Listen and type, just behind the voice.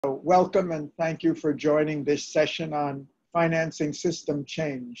Welcome and thank you for joining this session on financing system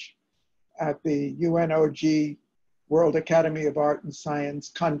change at the UNOG World Academy of Art and Science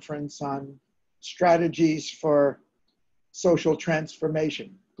Conference on strategies for social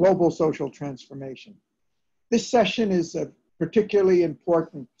transformation, global social transformation. This session is a particularly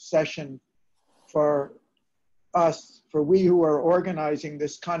important session for us, for we who are organizing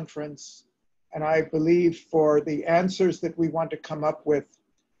this conference, and I believe for the answers that we want to come up with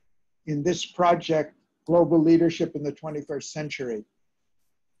in this project, Global Leadership in the 21st Century.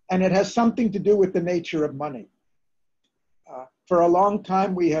 And it has something to do with the nature of money. For a long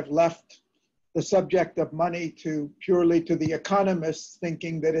time, we have left the subject of money purely to the economists,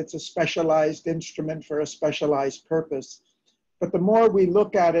 thinking that it's a specialized instrument for a specialized purpose. But the more we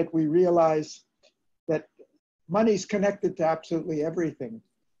look at it, we realize that money is connected to absolutely everything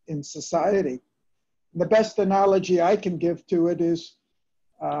in society. And the best analogy I can give to it is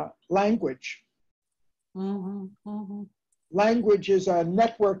language. Language is a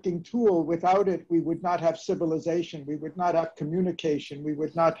networking tool. Without it, we would not have civilization. We would not have communication. We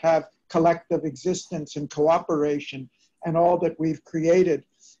would not have collective existence and cooperation and all that we've created.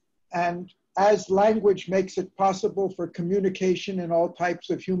 And as language makes it possible for communication in all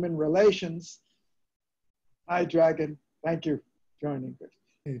types of human relations, hi, Dragon. Thank you for joining us.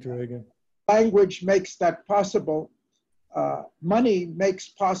 Hey, Dragon. Language makes that possible. Money makes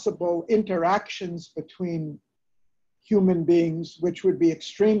possible interactions between human beings, which would be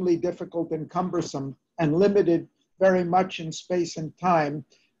extremely difficult and cumbersome and limited very much in space and time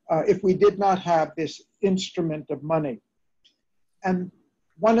if we did not have this instrument of money. And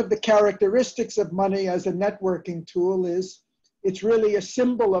one of the characteristics of money as a networking tool is it's really a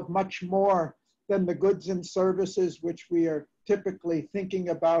symbol of much more than the goods and services which we are typically thinking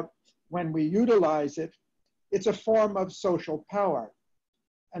about when we utilize it. It's a form of social power.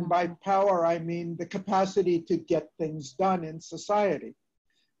 And by power, I mean the capacity to get things done in society.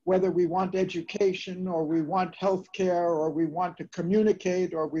 Whether we want education, or we want healthcare, or we want to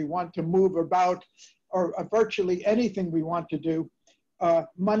communicate, or we want to move about, or virtually anything we want to do,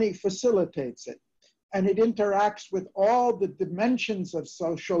 money facilitates it. And it interacts with all the dimensions of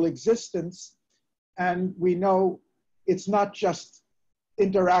social existence. And we know it's not just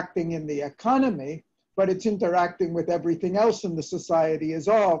interacting in the economy, but it's interacting with everything else in the society as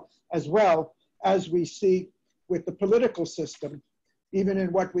well as we see with the political system. Even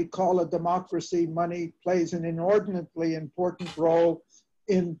in what we call a democracy, money plays an inordinately important role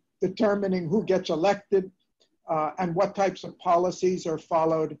in determining who gets elected and what types of policies are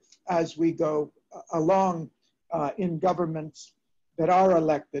followed as we go along in governments that are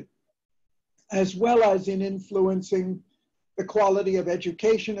elected, as well as in influencing the quality of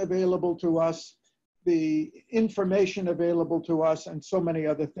education available to us, the information available to us, and so many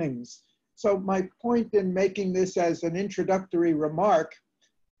other things. So my point in making this as an introductory remark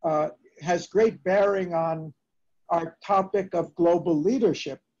has great bearing on our topic of global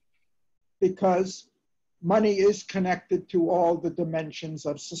leadership, because money is connected to all the dimensions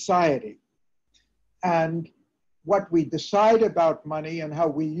of society. And what we decide about money and how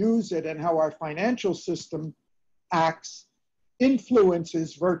we use it and how our financial system acts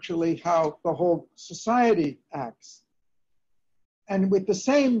influences virtually how the whole society acts. And with the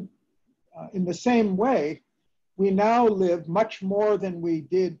same, in the same way, we now live much more than we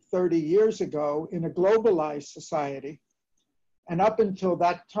did 30 years ago in a globalized society. And up until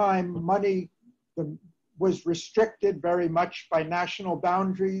that time, money was restricted very much by national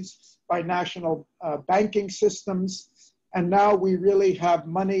boundaries, by national banking systems. And now we really have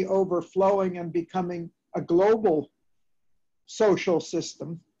money overflowing and becoming a global social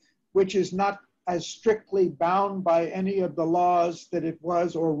system, which is not as strictly bound by any of the laws that it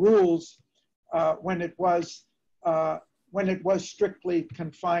was, or rules, when it was strictly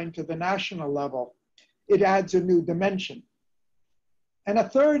confined to the national level. It adds a new dimension. And a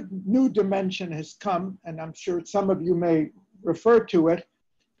third new dimension has come, and I'm sure some of you may refer to it,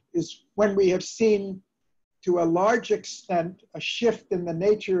 is when we have seen to a large extent a shift in the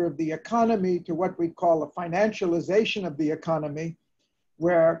nature of the economy to what we call a financialization of the economy,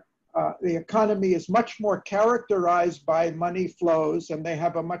 where the economy is much more characterized by money flows, and they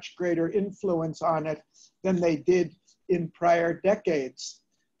have a much greater influence on it than they did in prior decades.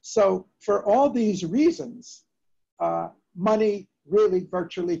 So for all these reasons, money really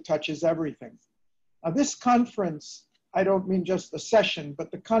virtually touches everything. Now this conference, I don't mean just the session,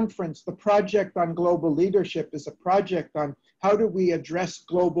 but the conference, the project on global leadership is a project on how do we address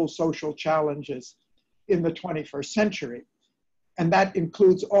global social challenges in the 21st century. And that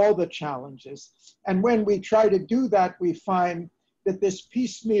includes all the challenges. And when we try to do that, we find that this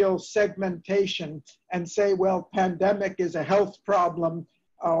piecemeal segmentation and say, well, pandemic is a health problem,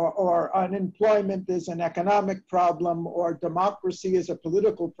 or unemployment is an economic problem, or democracy is a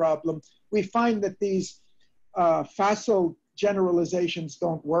political problem, we find that these facile generalizations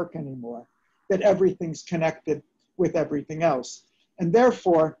don't work anymore, that everything's connected with everything else. And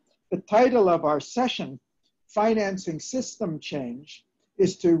therefore, the title of our session, Financing System Change,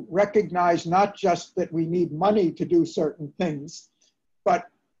 is to recognize not just that we need money to do certain things, but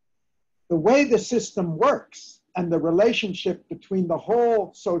the way the system works and the relationship between the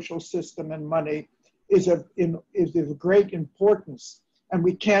whole social system and money is of great importance. And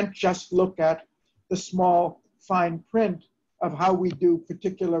we can't just look at the small fine print of how we do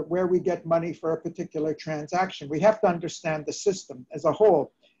where we get money for a particular transaction. We have to understand the system as a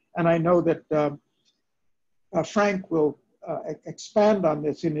whole. And I know that Frank will expand on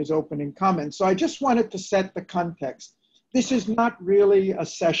this in his opening comments. So I just wanted to set the context. This is not really a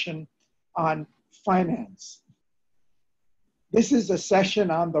session on finance. This is a session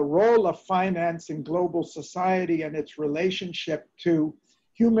on the role of finance in global society and its relationship to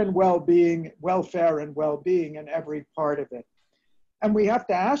human well-being, welfare and well-being in every part of it. And we have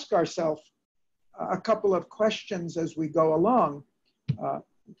to ask ourselves a couple of questions as we go along.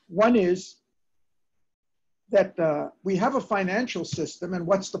 One is that we have a financial system, and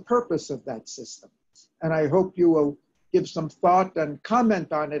what's the purpose of that system? And I hope you will give some thought and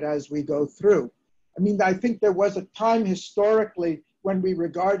comment on it as we go through. I mean, I think there was a time historically when we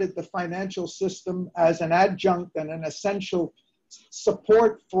regarded the financial system as an adjunct and an essential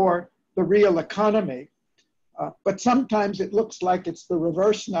support for the real economy. But sometimes it looks like it's the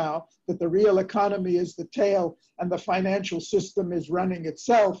reverse now, that the real economy is the tail and the financial system is running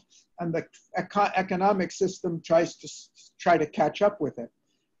itself, and the economic system tries to catch up with it.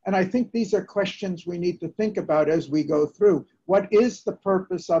 And I think these are questions we need to think about as we go through. What is the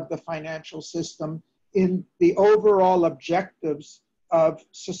purpose of the financial system in the overall objectives of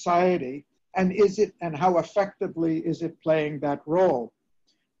society? And how effectively is it playing that role?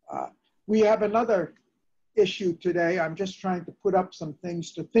 We have another issue today. I'm just trying to put up some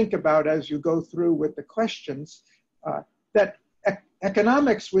things to think about as you go through with the questions. That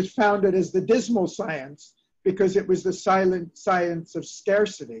economics was founded as the dismal science because it was the silent science of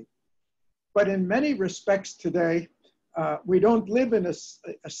scarcity. But in many respects today, we don't live in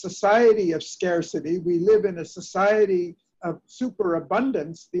a society of scarcity. We live in a society of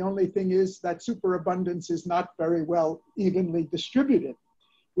superabundance. The only thing is that superabundance is not very well evenly distributed.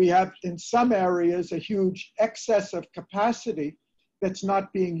 We have in some areas a huge excess of capacity that's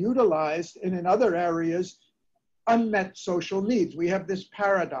not being utilized, and in other areas, unmet social needs. We have this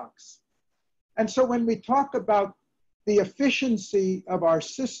paradox. And so when we talk about the efficiency of our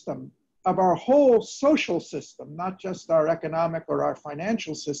system, of our whole social system, not just our economic or our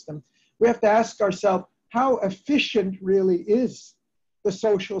financial system, we have to ask ourselves, how efficient really is the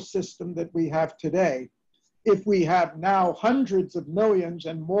social system that we have today? If we have now hundreds of millions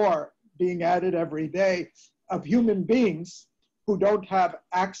and more being added every day of human beings who don't have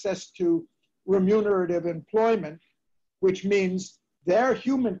access to remunerative employment, which means their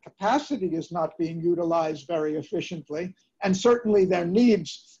human capacity is not being utilized very efficiently, and certainly their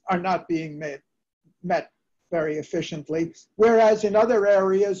needs are not being met very efficiently. Whereas in other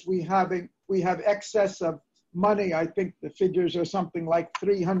areas, we have excess of money. I think the figures are something like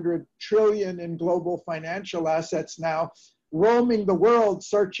 300 trillion in global financial assets now, roaming the world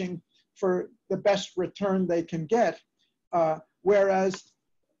searching for the best return they can get. Whereas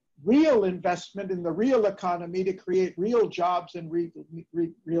real investment in the real economy to create real jobs and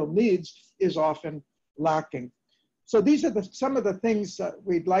real needs is often lacking. So these are some of the things that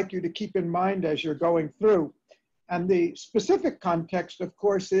we'd like you to keep in mind as you're going through. And the specific context, of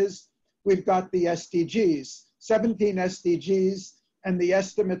course, is we've got the SDGs, 17 SDGs, and the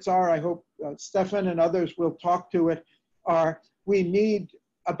estimates are, I hope Stefan and others will talk to it, are we need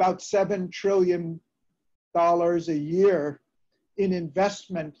about $7 trillion a year in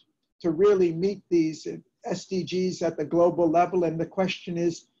investment to really meet these SDGs at the global level. And the question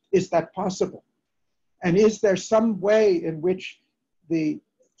is that possible? And is there some way in which the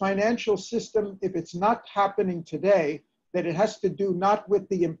financial system, if it's not happening today, that it has to do not with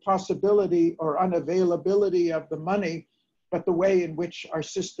the impossibility or unavailability of the money, but the way in which our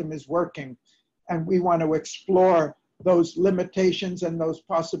system is working? And we want to explore those limitations and those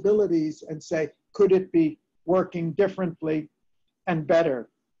possibilities and say, could it be working differently and better?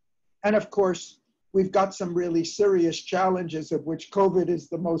 And of course, we've got some really serious challenges, of which COVID is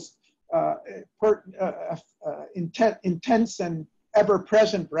the most intense and ever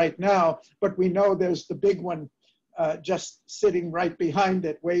present right now. But we know there's the big one just sitting right behind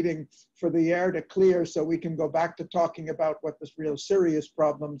it, waiting for the air to clear so we can go back to talking about what the real serious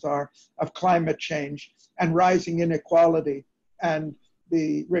problems are of climate change and rising inequality and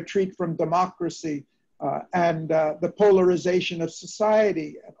the retreat from democracy and the polarization of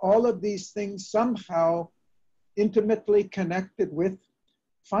society. And all of these things somehow intimately connected with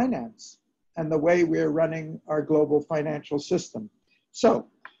finance and the way we're running our global financial system. So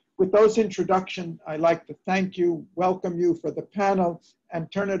with those introductions, I'd like to thank you, welcome you for the panel,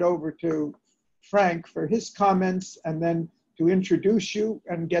 and turn it over to Frank for his comments, and then to introduce you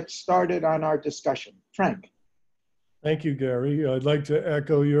and get started on our discussion. Frank. Thank you, Garry. I'd like to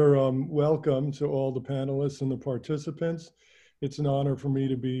echo your welcome to all the panelists and the participants. It's an honor for me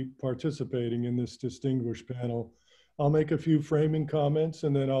to be participating in this distinguished panel. I'll make a few framing comments,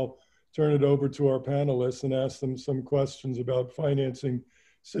 and then I'll turn it over to our panelists and ask them some questions about financing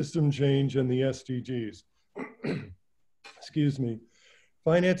system change and the SDGs. Excuse me.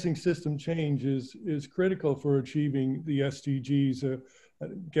 Financing system change is critical for achieving the SDGs.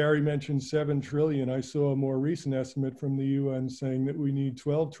 Garry mentioned 7 trillion. I saw a more recent estimate from the UN saying that we need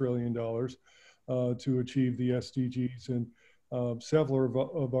 $12 trillion to achieve the SDGs, and several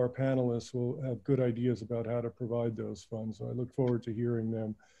of our panelists will have good ideas about how to provide those funds. So I look forward to hearing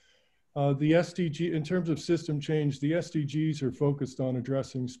them. The SDG, in terms of system change, the SDGs are focused on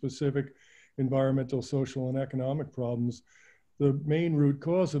addressing specific environmental, social, and economic problems. The main root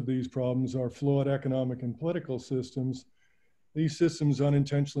cause of these problems are flawed economic and political systems. These systems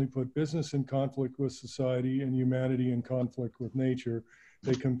unintentionally put business in conflict with society and humanity in conflict with nature.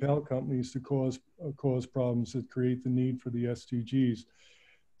 They compel companies to cause problems that create the need for the SDGs.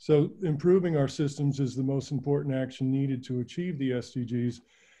 So improving our systems is the most important action needed to achieve the SDGs.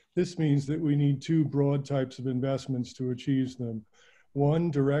 This means that we need 2 broad types of investments to achieve them. One,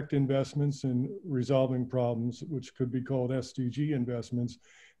 direct investments in resolving problems, which could be called SDG investments,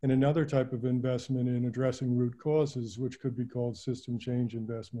 and another type of investment in addressing root causes, which could be called system change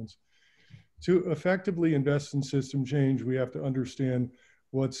investments. To effectively invest in system change, we have to understand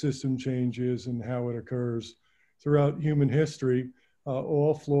what system change is and how it occurs. Throughout human history,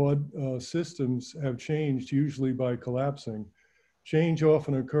 all flawed systems have changed, usually by collapsing. Change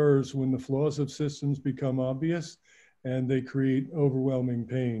often occurs when the flaws of systems become obvious and they create overwhelming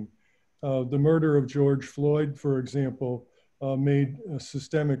pain. The murder of George Floyd, for example, made a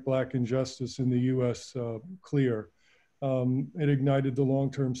systemic Black injustice in the US clear. It ignited the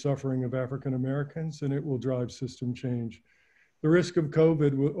long-term suffering of African Americans, and it will drive system change. The risk of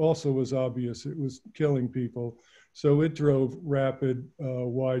COVID also was obvious. It was killing people, so it drove rapid,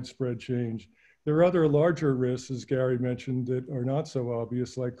 widespread change. There are other larger risks, as Garry mentioned, that are not so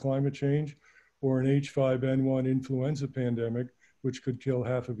obvious, like climate change or an H5N1 influenza pandemic, which could kill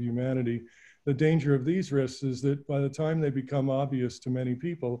half of humanity. The danger of these risks is that by the time they become obvious to many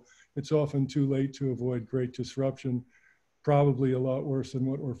people, it's often too late to avoid great disruption, probably a lot worse than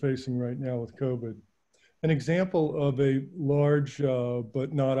what we're facing right now with COVID. An example of a large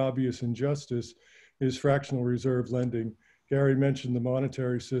but not obvious injustice is fractional reserve lending. Garry mentioned the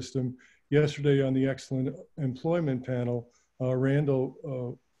monetary system. Yesterday on the Excellent Employment panel,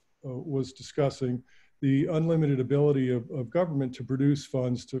 Randall was discussing the unlimited ability of government to produce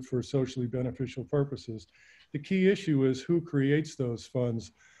funds for socially beneficial purposes. The key issue is who creates those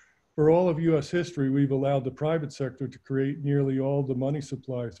funds. For all of US history, we've allowed the private sector to create nearly all the money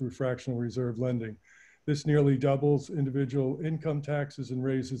supply through fractional reserve lending. This nearly doubles individual income taxes and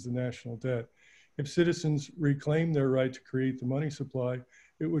raises the national debt. If citizens reclaim their right to create the money supply,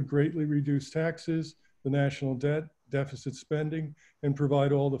 it would greatly reduce taxes, the national debt, deficit spending, and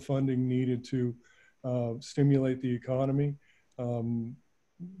provide all the funding needed to stimulate the economy,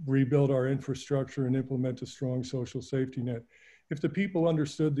 rebuild our infrastructure, and implement a strong social safety net. If the people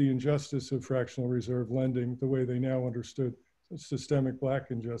understood the injustice of fractional reserve lending the way they now understood systemic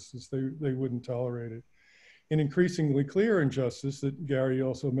Black injustice, they wouldn't tolerate it. An increasingly clear injustice that Garry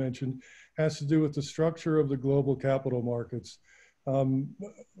also mentioned has to do with the structure of the global capital markets.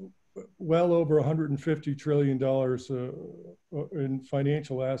 Well over $150 trillion in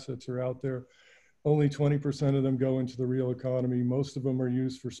financial assets are out there. Only 20% of them go into the real economy. Most of them are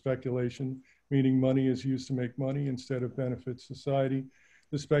used for speculation, meaning money is used to make money instead of benefit society.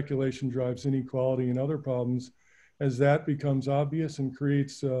 The speculation drives inequality and other problems. As that becomes obvious and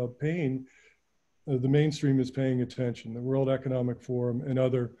creates pain, the mainstream is paying attention. The World Economic Forum and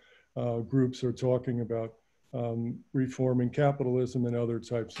other groups are talking about reforming capitalism and other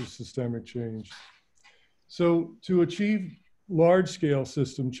types of systemic change. So to achieve large-scale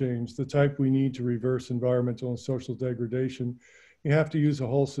system change, the type we need to reverse environmental and social degradation, you have to use a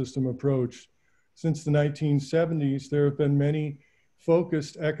whole system approach. Since the 1970s, there have been many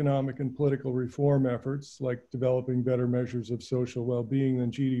focused economic and political reform efforts, like developing better measures of social well-being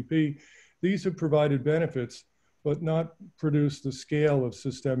than GDP. These have provided benefits, but not produced the scale of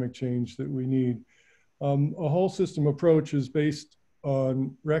systemic change that we need. A whole system approach is based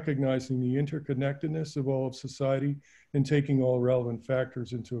on recognizing the interconnectedness of all of society and taking all relevant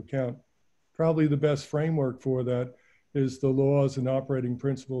factors into account. Probably the best framework for that is the laws and operating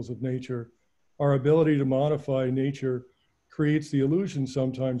principles of nature. Our ability to modify nature creates the illusion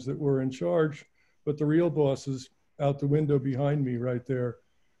sometimes that we're in charge, but the real boss is out the window behind me right there.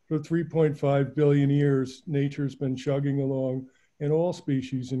 For 3.5 billion years, nature's been chugging along, and all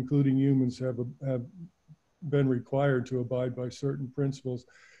species, including humans, have been required to abide by certain principles.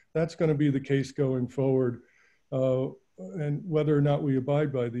 That's going to be the case going forward. And whether or not we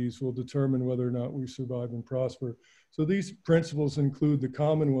abide by these will determine whether or not we survive and prosper. So these principles include the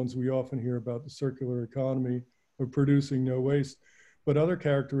common ones we often hear about, the circular economy, of producing no waste. But other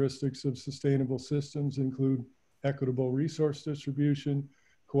characteristics of sustainable systems include equitable resource distribution,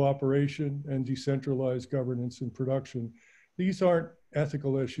 cooperation, and decentralized governance and production. These aren't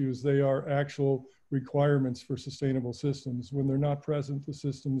ethical issues, they are actual requirements for sustainable systems. When they're not present, the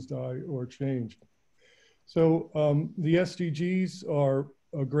systems die or change. So the SDGs are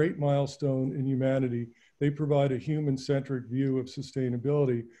a great milestone in humanity. They provide a human-centric view of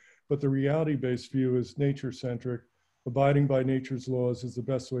sustainability, but the reality-based view is nature-centric. Abiding by nature's laws is the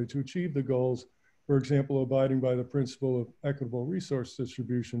best way to achieve the goals. For example, abiding by the principle of equitable resource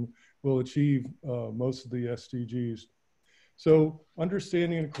distribution will achieve most of the SDGs. So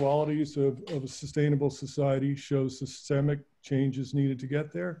understanding the qualities of a sustainable society shows systemic changes needed to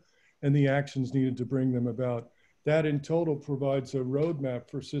get there and the actions needed to bring them about. That in total provides a roadmap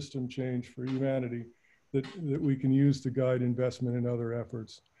for system change for humanity that we can use to guide investment in other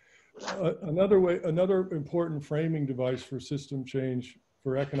efforts. Another important framing device for system change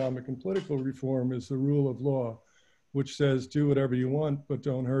for economic and political reform is the rule of law, which says do whatever you want, but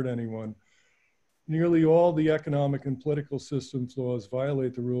don't hurt anyone. Nearly all the economic and political systems laws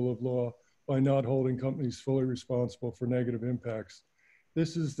violate the rule of law by not holding companies fully responsible for negative impacts.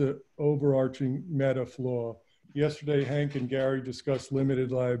 This is the overarching meta flaw. Yesterday, Henk and Garry discussed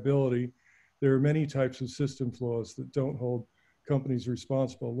limited liability. There are many types of system flaws that don't hold companies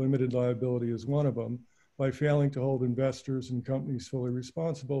responsible. Limited liability is one of them. By failing to hold investors and companies fully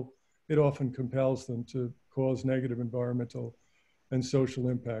responsible, it often compels them to cause negative environmental and social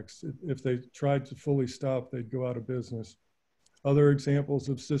impacts. If they tried to fully stop, they'd go out of business. Other examples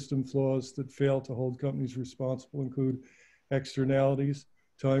of system flaws that fail to hold companies responsible include externalities,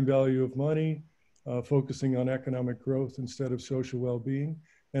 time value of money, focusing on economic growth instead of social well-being,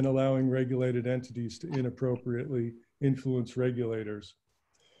 and allowing regulated entities to inappropriately influence regulators.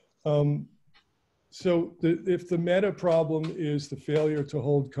 If the meta problem is the failure to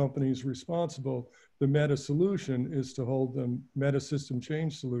hold companies responsible, the meta solution is to hold them, meta system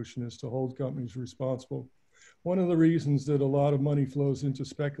change solution is to hold companies responsible. One of the reasons that a lot of money flows into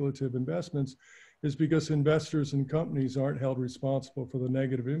speculative investments is because investors and companies aren't held responsible for the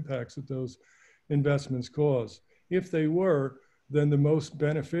negative impacts that those investments cause. If they were, then the most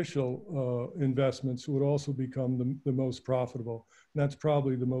beneficial investments would also become the most profitable. And that's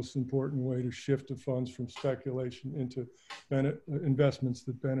probably the most important way to shift the funds from speculation into investments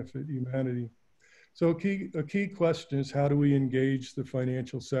that benefit humanity. So a key question is, how do we engage the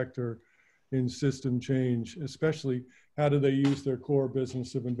financial sector in system change, especially how do they use their core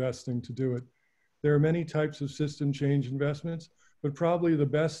business of investing to do it? There are many types of system change investments, but probably the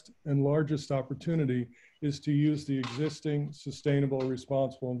best and largest opportunity is to use the existing sustainable,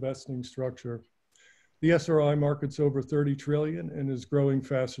 responsible investing structure. The SRI market's over 30 trillion and is growing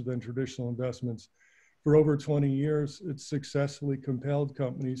faster than traditional investments. For over 20 years, it's successfully compelled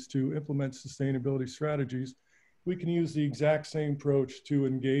companies to implement sustainability strategies. We can use the exact same approach to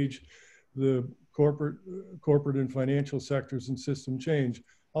engage the corporate and financial sectors in system change.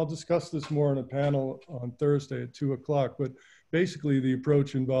 I'll discuss this more on a panel on Thursday at 2 o'clock, but basically the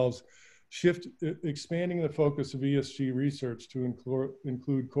approach involves expanding the focus of ESG research to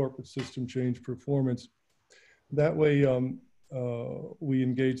include corporate system change performance. That way, we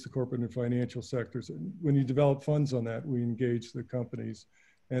engage the corporate and financial sectors. When you develop funds on that, we engage the companies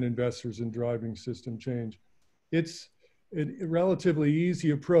and investors in driving system change. It's a relatively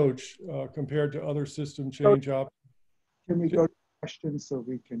easy approach compared to other system change options. Can we go to questions so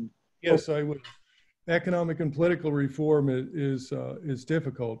we can? Yes, I would. Economic and political reform is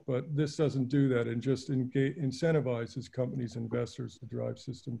difficult, but this doesn't do that and just incentivizes companies and investors to drive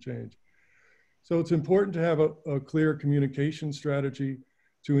system change. So it's important to have a clear communication strategy.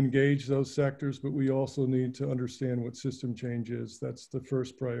 to engage those sectors, but we also need to understand what system change is. That's the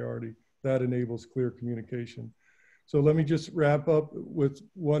first priority. That enables clear communication. So let me just wrap up with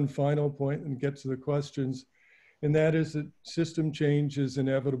one final point and get to the questions. And that is that system change is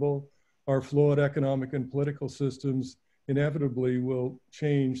inevitable. Our flawed economic and political systems inevitably will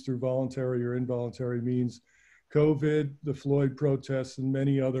change through voluntary or involuntary means. COVID, the Floyd protests, and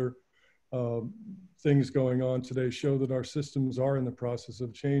many other things going on today show that our systems are in the process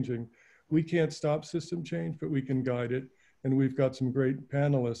of changing. We can't stop system change, but we can guide it. And we've got some great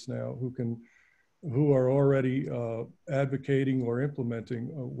panelists now who are already advocating or implementing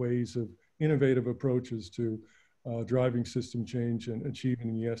ways of innovative approaches to driving system change and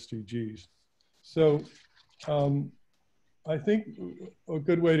achieving the SDGs. So I think a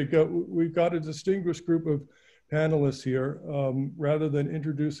good way to go, we've got a distinguished group of panelists here. Rather than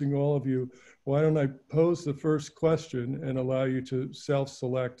introducing all of you, why don't I pose the first question and allow you to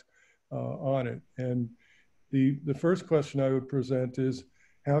self-select on it. And the first question I would present is,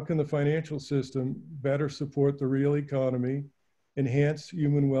 how can the financial system better support the real economy, enhance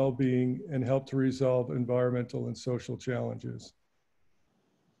human well-being, and help to resolve environmental and social challenges?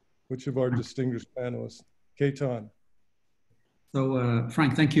 Which of our distinguished panelists? Ketan. So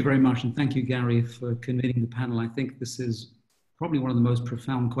Frank, thank you very much. And thank you, Garry, for convening the panel. I think this is probably one of the most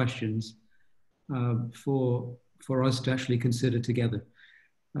profound questions for us to actually consider together.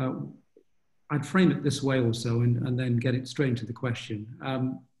 I'd frame it this way also, and then get it straight into the question.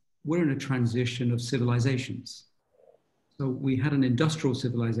 We're in a transition of civilizations. So we had an industrial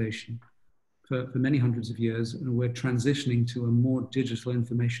civilization for many hundreds of years, and we're transitioning to a more digital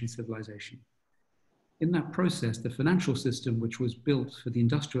information civilization. In that process, the financial system, which was built for the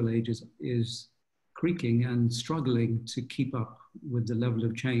industrial ages, is creaking and struggling to keep up with the level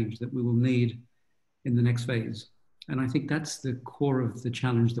of change that we will need in the next phase. And I think that's the core of the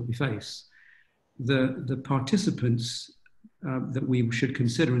challenge that we face. The participants that we should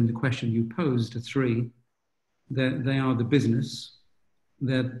consider in the question you posed are three. They are the business,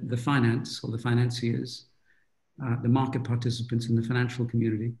 they're the finance or the financiers, the market participants in the financial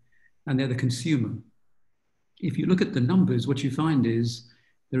community, and they're the consumer. If you look at the numbers, what you find is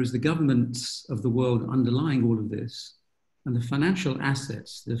there is the governments of the world underlying all of this, and the financial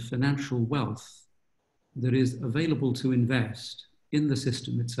assets, the financial wealth that is available to invest in the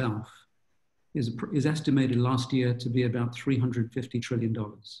system itself is estimated last year to be about $350 trillion,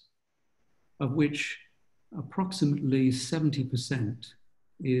 of which approximately 70%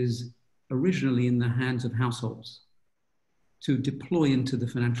 is originally in the hands of households to deploy into the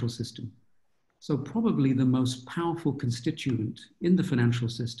financial system. So probably the most powerful constituent in the financial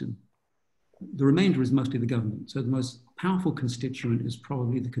system, the remainder is mostly the government. So the most powerful constituent is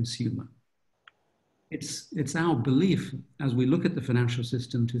probably the consumer. It's our belief as we look at the financial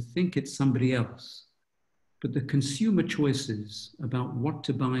system to think it's somebody else, but the consumer choices about what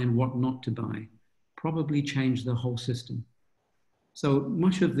to buy and what not to buy probably change the whole system. So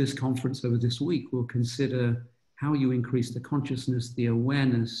much of this conference over this week will consider how you increase the consciousness, the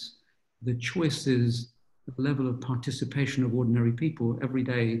awareness, the choices, the level of participation of ordinary people every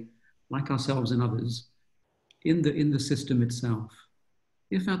day, like ourselves and others, in the system itself.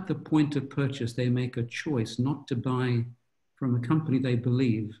 If at the point of purchase they make a choice not to buy from a company they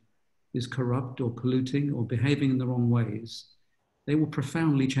believe is corrupt or polluting or behaving in the wrong ways, they will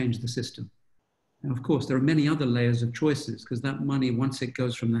profoundly change the system. And of course, there are many other layers of choices, because that money, once it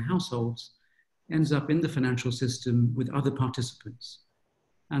goes from the households, ends up in the financial system with other participants.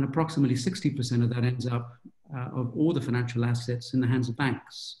 And approximately 60% of that ends up of all the financial assets in the hands of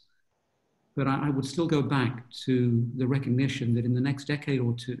banks. But I would still go back to the recognition that in the next decade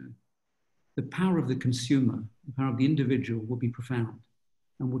or two, the power of the consumer, the power of the individual will be profound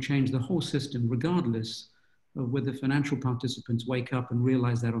and will change the whole system, regardless of whether financial participants wake up and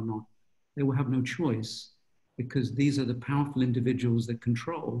realize that or not. They will have no choice, because these are the powerful individuals that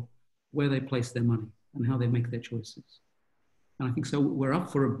control where they place their money and how they make their choices. And I think so we're up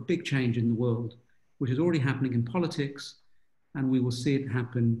for a big change in the world, which is already happening in politics, and we will see it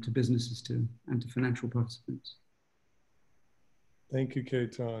happen to businesses too, and to financial participants. Thank you,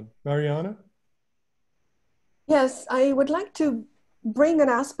 Ketan. Mariana? Yes, I would like to bring an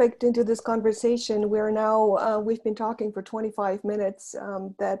aspect into this conversation where now we've been talking for 25 minutes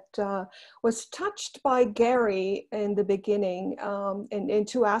that was touched by Garry in the beginning in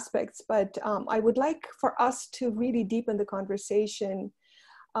two aspects, but I would like for us to really deepen the conversation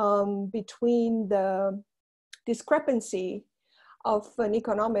between the discrepancy of an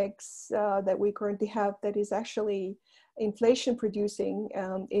economics that we currently have that is actually inflation producing.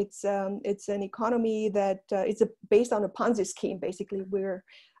 It's an economy that it's based on a Ponzi scheme. Basically, we're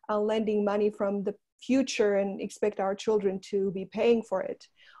lending money from the future and expect our children to be paying for it.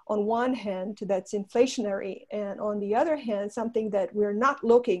 On one hand, that's inflationary, and on the other hand, something that we're not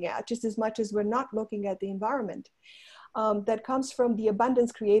looking at just as much as we're not looking at the environment, that comes from the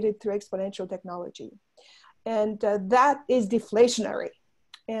abundance created through exponential technology. And that is deflationary.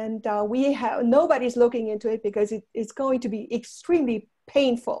 And nobody's looking into it because it's going to be extremely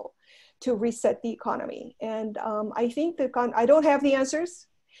painful to reset the economy. And I think I don't have the answers.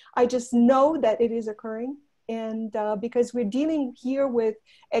 I just know that it is occurring. And because we're dealing here with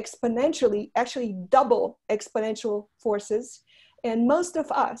exponentially, actually double exponential forces. And most of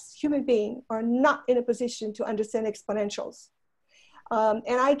us, human beings, are not in a position to understand exponentials. And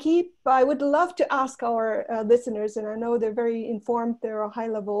I would love to ask our listeners, and I know they're very informed, they're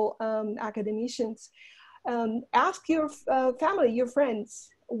high-level academicians, ask your family, your friends,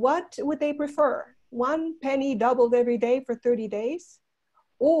 what would they prefer? 1 penny doubled every day for 30 days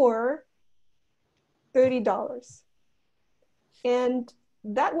or $30? And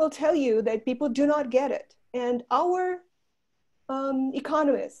that will tell you that people do not get it. And our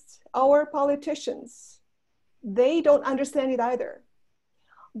economists, our politicians, they don't understand it either.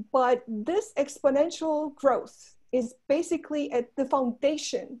 But this exponential growth is basically at the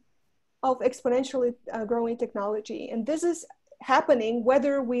foundation of exponentially growing technology. And this is happening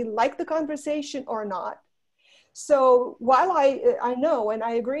whether we like the conversation or not. So while I know and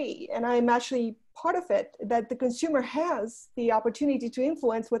I agree, and I'm actually part of it, that the consumer has the opportunity to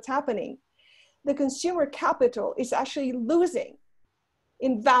influence what's happening, the consumer capital is actually losing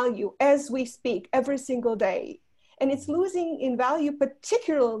in value as we speak every single day. And it's losing in value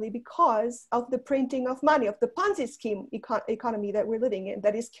particularly because of the printing of money, of the Ponzi scheme economy that we're living in,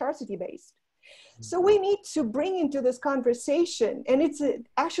 that is scarcity based. So we need to bring into this conversation, and it's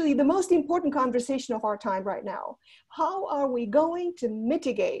actually the most important conversation of our time right now. How are we going to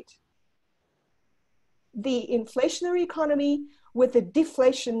mitigate the inflationary economy with the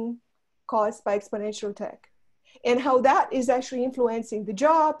deflation caused by exponential tech? And how that is actually influencing the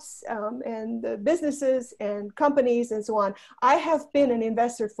jobs and the businesses and companies and so on. I have been an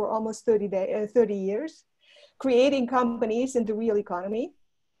investor for almost 30 years, creating companies in the real economy.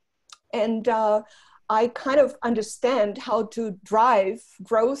 And I kind of understand how to drive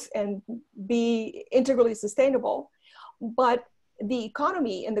growth and be integrally sustainable. But the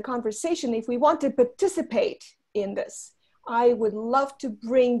economy and the conversation, if we want to participate in this, I would love to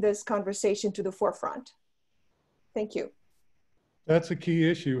bring this conversation to the forefront. Thank you. That's a key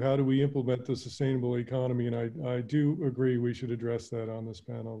issue. How do we implement the sustainable economy? And I do agree we should address that on this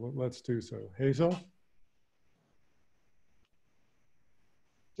panel. Let's do so. Hazel?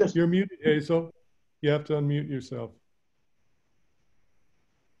 You're muted, Hazel. You have to unmute yourself.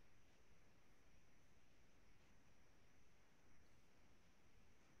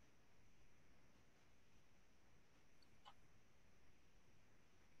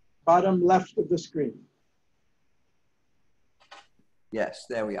 Bottom left of the screen. Yes,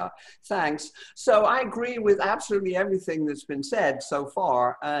 there we are. Thanks. So I agree with absolutely everything that's been said so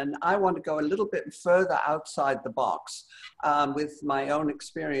far, and I want to go a little bit further outside the box with my own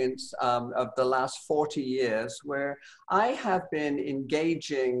experience of the last 40 years, where I have been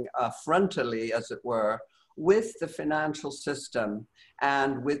engaging frontally, as it were, with the financial system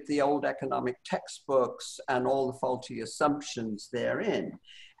and with the old economic textbooks and all the faulty assumptions therein.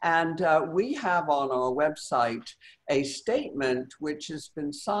 And we have on our website a statement which has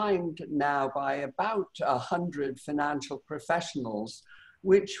been signed now by about 100 financial professionals,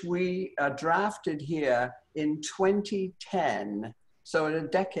 which we drafted here in 2010, so a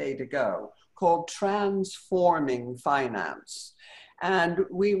decade ago, called Transforming Finance. And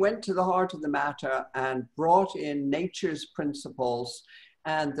we went to the heart of the matter and brought in nature's principles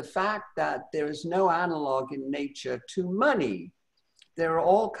and the fact that there is no analog in nature to money. There are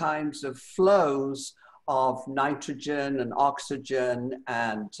all kinds of flows of nitrogen and oxygen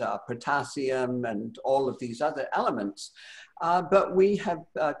and potassium and all of these other elements. But we have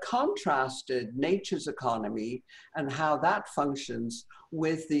contrasted nature's economy and how that functions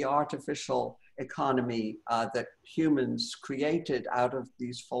with the artificial economy that humans created out of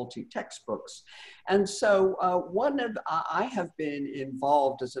these faulty textbooks. And so I have been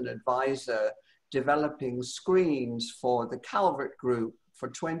involved as an advisor developing screens for the Calvert Group for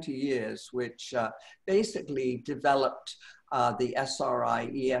 20 years, which basically developed the SRI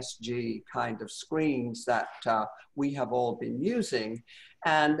ESG kind of screens that we have all been using.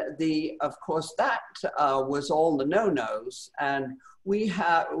 And of course, that was all the no-nos. And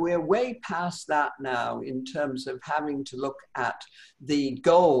we're way past that now in terms of having to look at the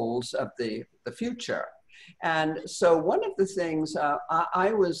goals of the future. And so one of the things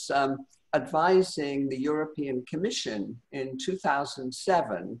I was advising the European Commission in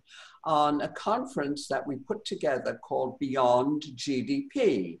 2007 on a conference that we put together called Beyond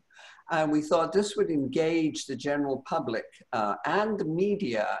GDP. And we thought this would engage the general public and the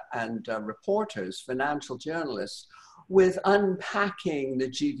media and reporters, financial journalists, with unpacking the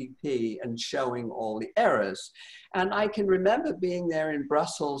GDP and showing all the errors. And I can remember being there in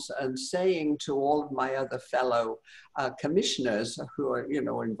Brussels and saying to all of my other fellow commissioners who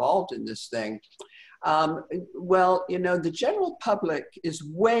are, involved in this thing, well, the general public is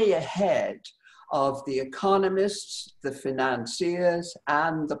way ahead of the economists, the financiers,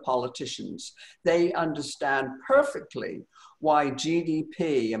 and the politicians. They understand perfectly why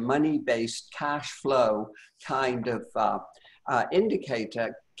GDP, a money-based cash flow kind of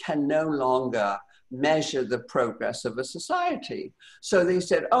indicator, can no longer measure the progress of a society. So they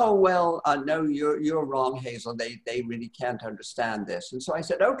said, oh, well, no, you're wrong, Hazel. They really can't understand this. And so I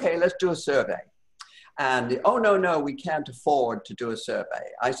said, okay, let's do a survey. And oh, no, we can't afford to do a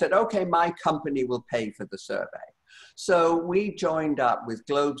survey. I said, okay, my company will pay for the survey. So we joined up with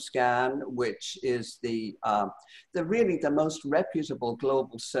GlobeScan, which is really the most reputable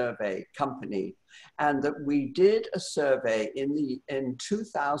global survey company. And that we did a survey in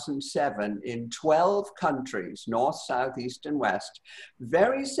 2007 in 12 countries, North, South, East, and West,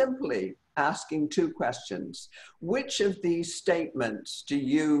 very simply asking two questions. Which of these statements do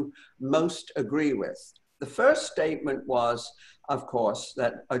you most agree with? The first statement was, of course,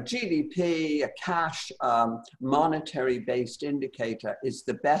 that a GDP, a cash monetary-based indicator is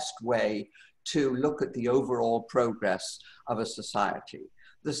the best way to look at the overall progress of a society.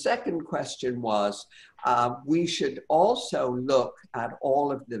 The second question was, we should also look at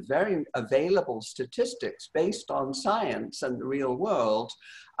all of the very available statistics based on science and the real world,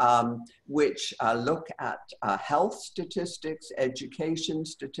 which look at health statistics, education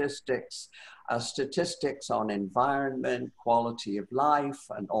statistics, statistics on environment, quality of life,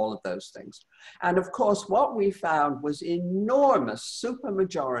 and all of those things. And of course, what we found was enormous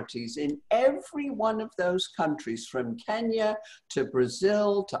supermajorities in every one of those countries, from Kenya to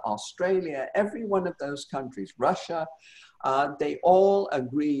Brazil to Australia, every one of those countries, Russia, they all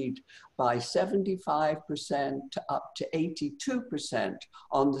agreed by 75% to up to 82%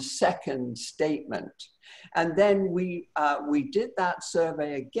 on the second statement. And then we did that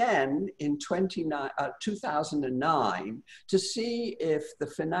survey again in 2009 to see if the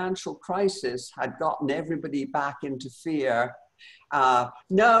financial crisis had gotten everybody back into fear.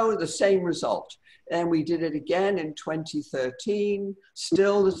 No, the same result. And we did it again in 2013,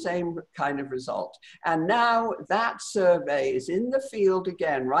 still the same kind of result. And now that survey is in the field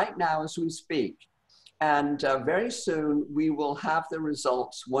again right now as we speak. And very soon we will have the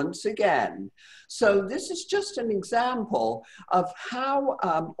results once again. So this is just an example of how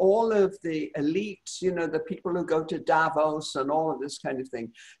all of the elites, the people who go to Davos and all of this kind of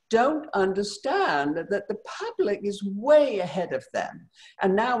thing, don't understand that the public is way ahead of them.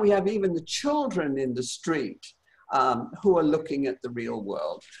 And now we have even the children in the street who are looking at the real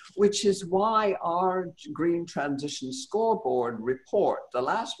world, which is why our Green Transition Scoreboard report, the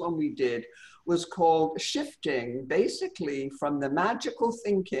last one we did, was called Shifting, basically from the magical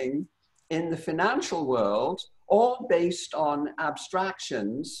thinking in the financial world, all based on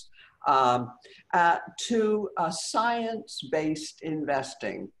abstractions, to science-based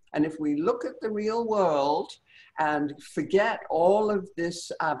investing. And if we look at the real world and forget all of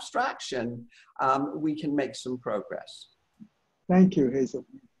this abstraction, we can make some progress. Thank you, Hazel.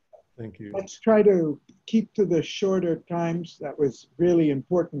 Thank you. Let's try to keep to the shorter times. That was really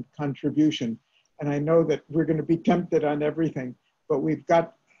important contribution. And I know that we're going to be tempted on everything, but we'd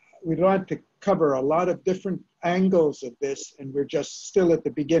like to cover a lot of different angles of this, and we're just still at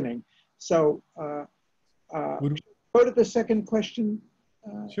the beginning. So go to the second question.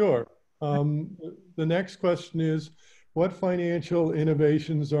 Sure. The next question is, what financial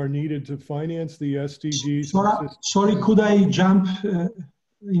innovations are needed to finance the SDGs? Sorry, could I jump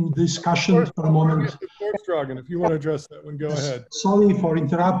in discussion for a moment? Of course, Dragan, if you want to address that one, go ahead. Sorry for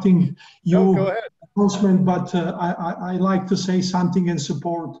interrupting you, no, go ahead. Announcement, but I like to say something in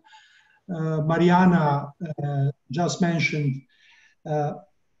support. Mariana just mentioned.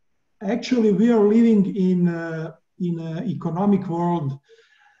 Actually, we are living in an economic world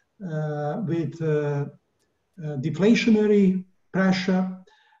with deflationary pressure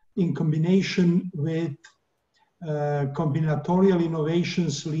in combination with combinatorial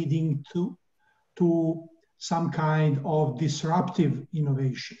innovations leading to some kind of disruptive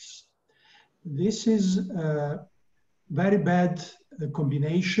innovations. This is a very bad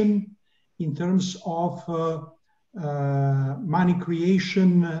combination in terms of money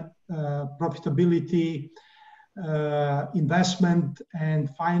creation, profitability, investment, and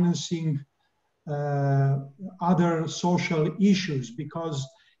financing other social issues, because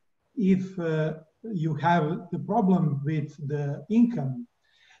if you have the problem with the income,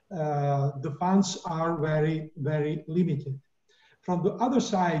 the funds are very, very limited. From the other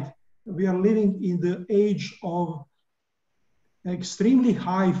side, we are living in the age of extremely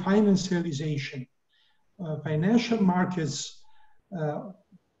high financialization. Financial markets,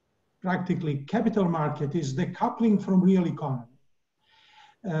 practically capital market, is decoupling from real economy.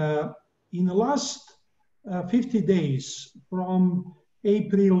 In the last 50 days, from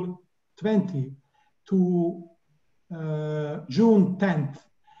April 20 to June 10th,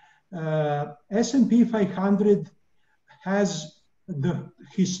 S&P 500 has the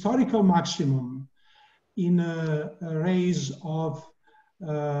historical maximum in a raise of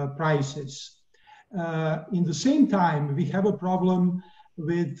prices. In the same time, we have a problem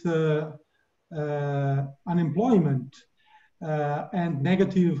with unemployment and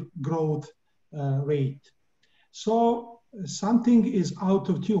negative growth rate. So something is out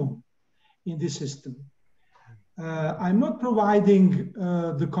of tune in this system. I'm not providing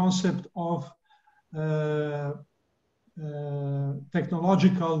the concept of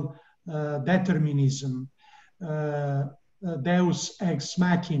technological determinism, Deus ex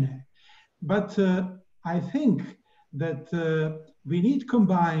machina, but I think that we need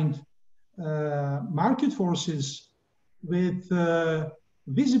combined market forces with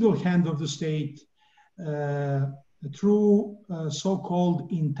visible hand of the state through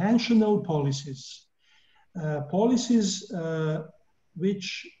so-called intentional policies. Policies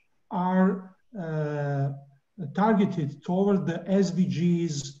which are targeted toward the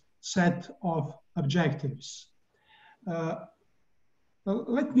SDGs set of objectives.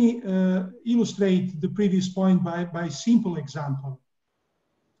 Let me illustrate the previous point by simple example.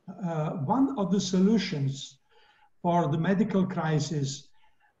 One of the solutions for the medical crisis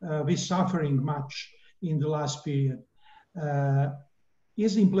we're suffering much in the last period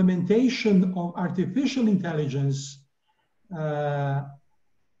is implementation of artificial intelligence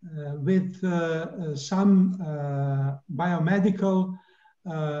with some biomedical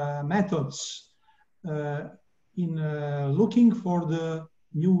methods in looking for the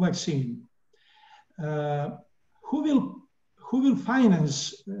new vaccine. Who will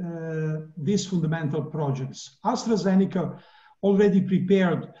finance these fundamental projects? AstraZeneca already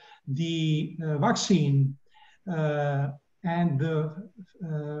prepared the vaccine, and the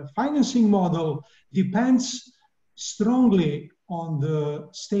financing model depends strongly on the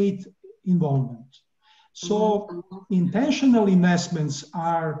state involvement. So intentional investments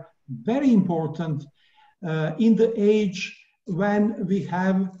are very important in the age when we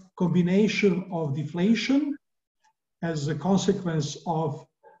have combination of deflation as a consequence of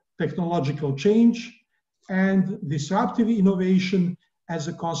technological change and disruptive innovation as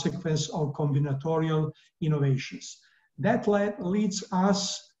a consequence of combinatorial innovations. That leads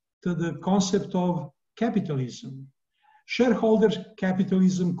us to the concept of capitalism. Shareholder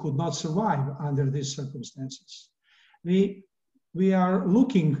capitalism could not survive under these circumstances. We are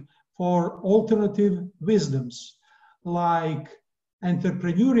looking for alternative wisdoms like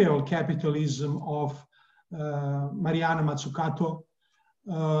entrepreneurial capitalism of Mariana Mazzucato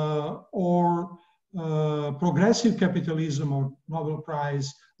or progressive capitalism or Nobel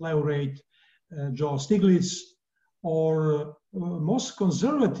Prize laureate Joe Stiglitz, or most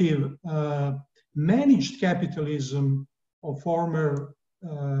conservative managed capitalism of former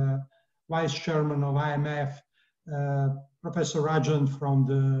vice chairman of IMF, Professor Rajan from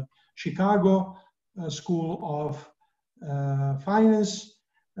the Chicago School of Finance,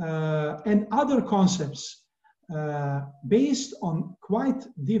 and other concepts based on quite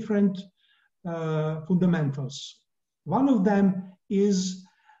different fundamentals. One of them is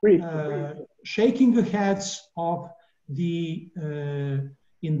shaking the heads of the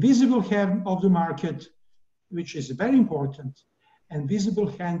invisible hand of the market, which is very important, and visible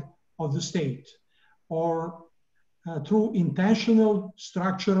hand of the state, or through intentional,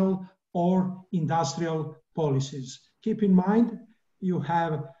 structural, or industrial policies. Keep in mind, you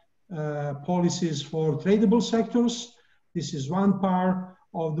have policies for tradable sectors. This is one part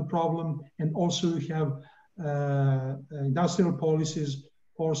of the problem, and also you have industrial policies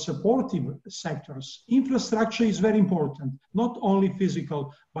for supportive sectors. Infrastructure is very important, not only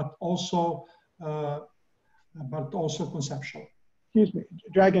physical, but also but also conceptual. Excuse me,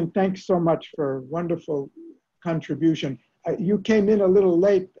 Dragan, thanks so much for a wonderful contribution. You came in a little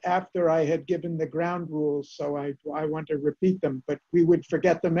late after I had given the ground rules, so I want to repeat them, but we would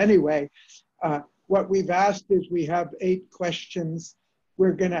forget them anyway. What we've asked is we have 8 questions.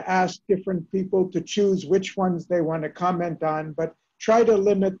 We're going to ask different people to choose which ones they want to comment on, but try to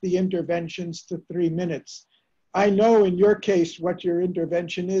limit the interventions to 3 minutes. I know in your case what your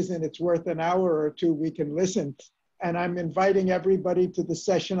intervention is, and it's worth an hour or 2 we can listen. And I'm inviting everybody to the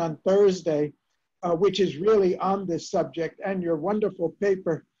session on Thursday, which is really on this subject, and your wonderful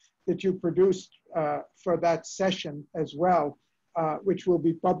paper that you produced for that session as well, which will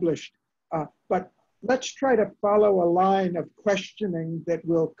be published. But let's try to follow a line of questioning that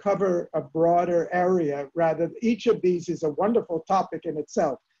will cover a broader area. Rather, each of these is a wonderful topic in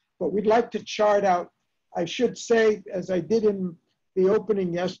itself, but we'd like to chart out. I should say, as I did in the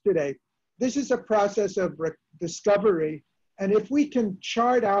opening yesterday, this is a process of discovery. And if we can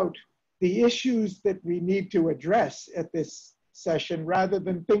chart out the issues that we need to address at this session, rather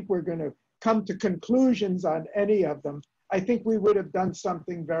than think we're going to come to conclusions on any of them, I think we would have done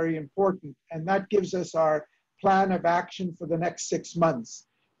something very important. And that gives us our plan of action for the next 6 months.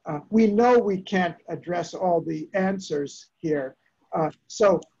 We know we can't address all the answers here.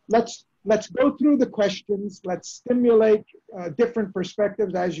 So let's go through the questions. Let's stimulate different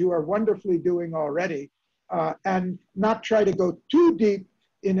perspectives, as you are wonderfully doing already, and not try to go too deep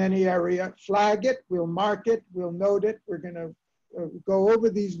in any area. Flag it, we'll mark it, we'll note it. We're going to go over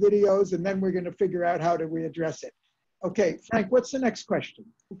these videos, and then we're going to figure out how do we address it. Okay, Frank, what's the next question?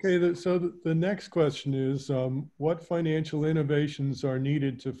 Okay, so the next question is, what financial innovations are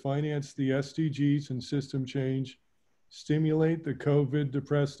needed to finance the SDGs and system change, stimulate the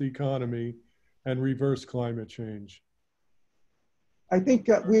COVID-depressed economy, and reverse climate change? I think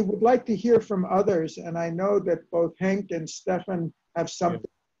we would like to hear from others, and I know that both Henk and Stefan have something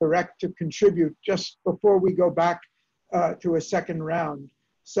direct to contribute just before we go back to a second round.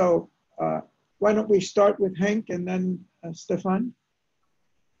 So why don't we start with Henk and then Stefan?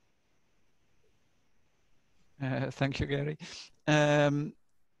 Thank you, Garry.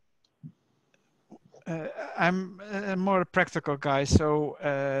 I'm more a practical guy, so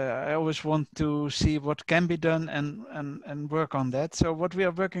I always want to see what can be done and work on that. So what we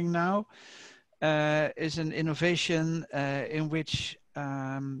are working now is an innovation in which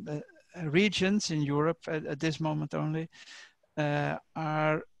regions in Europe at this moment only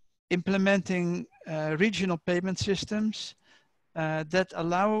are implementing regional payment systems that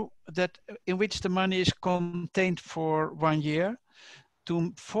allow that in which the money is contained for 1 year,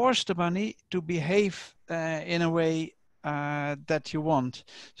 to force the money to behave in a way that you want.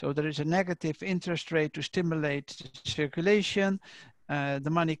 So there is a negative interest rate to stimulate circulation. The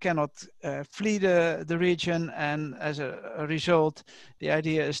money cannot flee the region, and as a result, the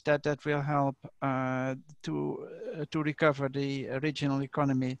idea is that that will help to recover the regional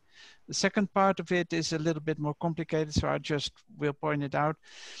economy. The second part of it is a little bit more complicated, so I just will point it out.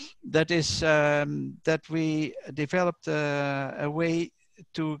 That is that we developed a way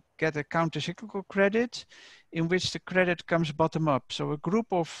to get a counter-cyclical credit in which the credit comes bottom up. So a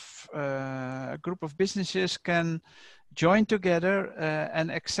group of businesses can join together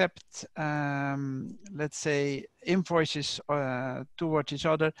and accept, let's say, invoices towards each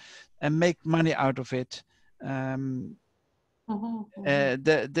other and make money out of it. The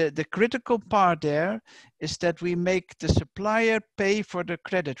critical part there is that we make the supplier pay for the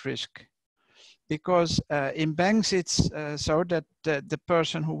credit risk. Because in banks, it's so that the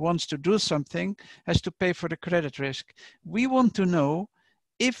person who wants to do something has to pay for the credit risk. We want to know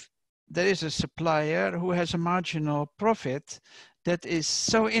if there is a supplier who has a marginal profit that is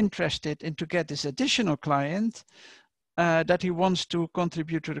so interested in to get this additional client that he wants to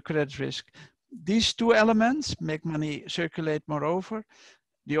contribute to the credit risk. These two elements make money circulate moreover.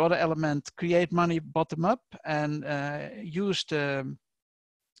 The other element, create money bottom up and use the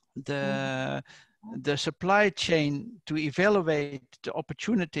supply chain to evaluate the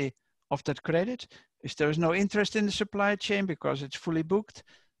opportunity of that credit. If there is no interest in the supply chain because it's fully booked,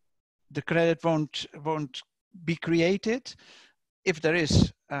 the credit won't be created. If there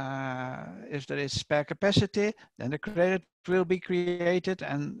is spare capacity, then the credit will be created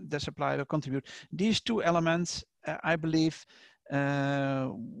and the supplier will contribute. These two elements, I believe,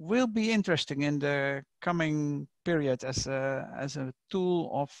 will be interesting in the coming period as a tool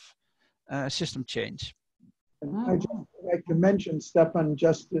of system change. I'd just like to mention, Stefan,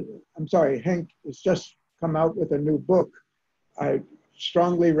 Henk has just come out with a new book. I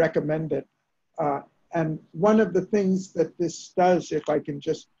strongly recommend it. And one of the things that this does, if I can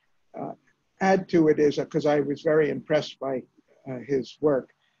just add to it is, because I was very impressed by his work,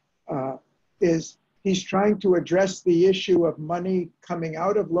 is he's trying to address the issue of money coming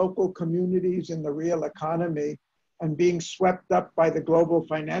out of local communities in the real economy and being swept up by the global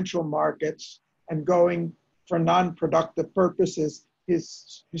financial markets and going for non-productive purposes.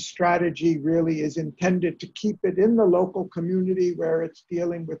 His strategy really is intended to keep it in the local community where it's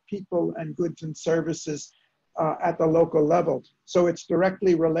dealing with people and goods and services at the local level. So it's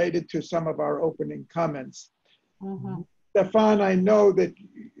directly related to some of our opening comments. Mm-hmm. Stefan, I know that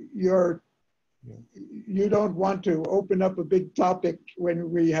you don't want to open up a big topic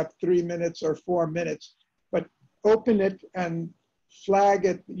when we have 3 minutes or 4 minutes, but open it and flag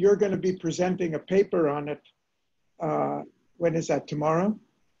it. You're going to be presenting a paper on it. When is that, tomorrow?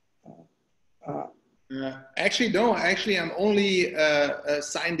 Actually, no. Actually, I'm only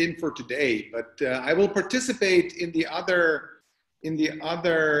signed in for today, but I will participate in the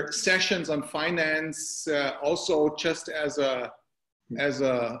other sessions on finance, also just as a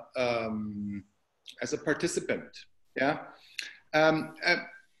participant. Yeah.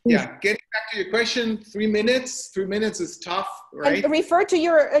 Yeah. Getting back to your question, 3 minutes. 3 minutes is tough, right? And refer to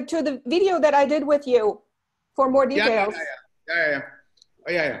your to the video that I did with you for more details. Yeah.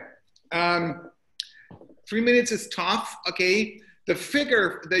 3 minutes is tough. Okay. The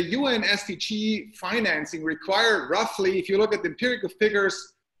figure, the UN SDG financing required roughly, if you look at the empirical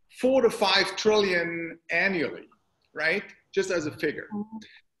figures, 4 to 5 trillion annually, right? Just as a figure.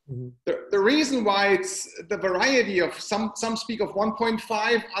 Mm-hmm. The reason why it's the variety of some speak of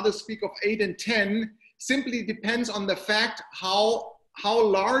 1.5, others speak of 8 and 10, simply depends on the fact how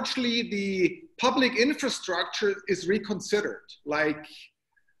largely the public infrastructure is reconsidered, like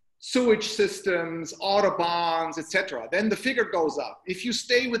sewage systems, autobahns, etc. Then the figure goes up. If you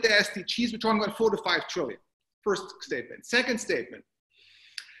stay with the SDGs, we're talking about 4 to 5 trillion. First statement. Second statement,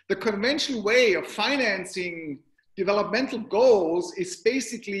 the conventional way of financing developmental goals is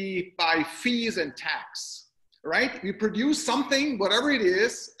basically by fees and tax, right? We produce something, whatever it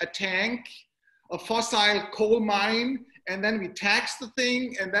is, a tank, a fossil coal mine, and then we tax the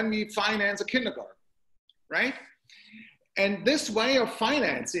thing, and then we finance a kindergarten, right? And this way of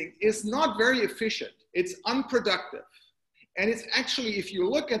financing is not very efficient. It's unproductive. And it's actually, if you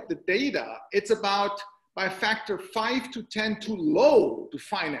look at the data, it's about by factor 5 to 10 too low to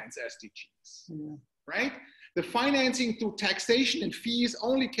finance SDGs, right? The financing through taxation and fees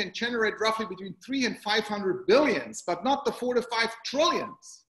only can generate roughly between 300 and 500 billions, but not the 4 to 5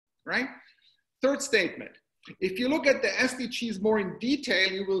 trillions, right? Third statement, if you look at the SDGs more in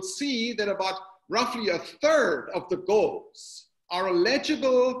detail, you will see that about roughly a third of the goals are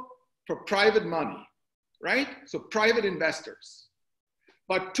eligible for private money, right? So private investors.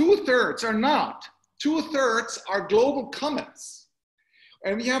 But 2/3 are not. 2/3 are global commons.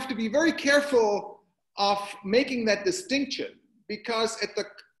 And we have to be very careful of making that distinction, because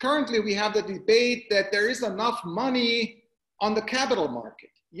currently we have the debate that there is enough money on the capital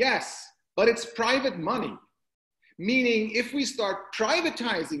market. Yes, but it's private money. Meaning if we start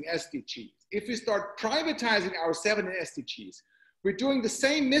privatizing SDGs, if we start privatizing our 7 SDGs, we're doing the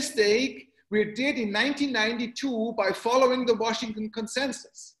same mistake we did in 1992 by following the Washington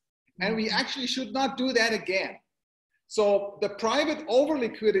Consensus. And we actually should not do that again. So the private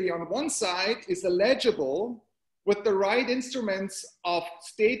overliquidity on one side is eligible with the right instruments of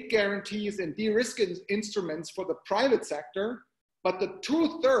state guarantees and de-risking instruments for the private sector, but the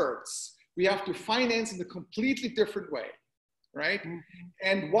 2/3 we have to finance in a completely different way, right?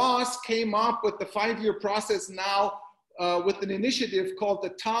 And WAAS came up with the 5-year process now with an initiative called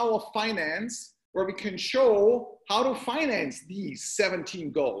the Tao of Finance, where we can show how to finance these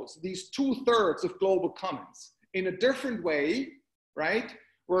 17 goals, these 2/3 of global commons in a different way, right?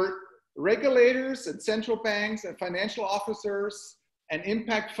 Where regulators and central banks and financial officers and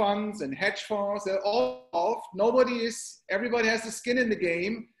impact funds and hedge funds, they're all involved. Everybody has a skin in the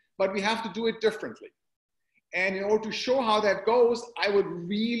game, but we have to do it differently. And in order to show how that goes, I would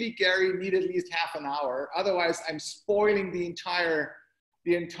really, Garry, need at least half an hour. Otherwise, I'm spoiling the entire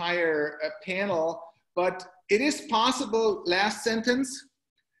panel. But it is possible, last sentence,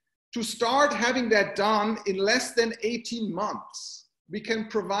 to start having that done in less than 18 months. We can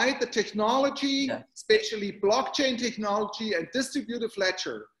provide the technology, especially blockchain technology and distributed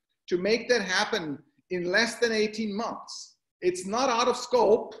ledger, to make that happen in less than 18 months. It's not out of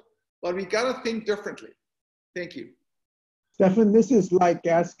scope, but we gotta think differently. Thank you. Stefan, this is like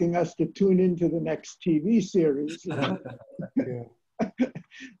asking us to tune into the next TV series. You know?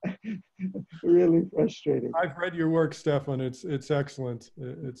 Really frustrating. I've read your work, Stefan. It's excellent.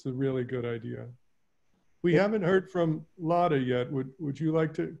 It's a really good idea. We haven't heard from Lotta yet. Would you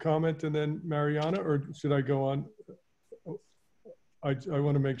like to comment and then Mariana, or should I go on? I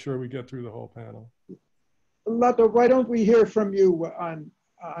want to make sure we get through the whole panel. Lotta, why don't we hear from you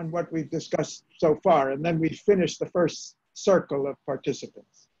on what we've discussed so far, and then we finish the first circle of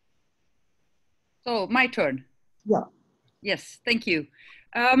participants. So my turn. Yeah. Yes, thank you.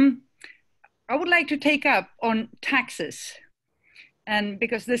 I would like to take up on taxes, and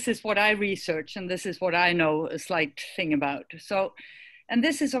because this is what I research and this is what I know a slight thing about. So, and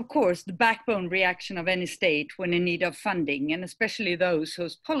this is of course the backbone reaction of any state when in need of funding, and especially those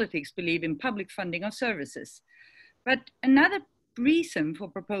whose politics believe in public funding of services. But another reason for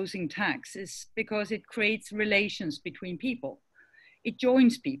proposing tax is because it creates relations between people. It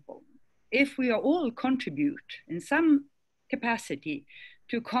joins people. If we all contribute in some capacity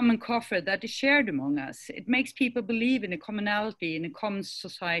to a common coffer that is shared among us, it makes people believe in a commonality, in a common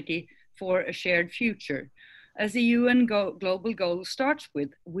society for a shared future. As the UN global goal starts with,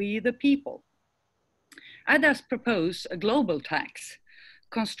 we the people. I thus propose a global tax,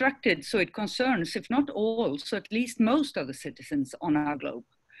 constructed so it concerns, if not all, so at least most of the citizens on our globe.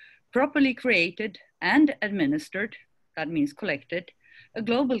 Properly created and administered, that means collected, a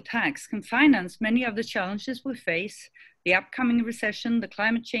global tax can finance many of the challenges we face, the upcoming recession, the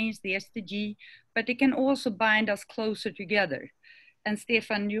climate change, the SDG, but it can also bind us closer together. And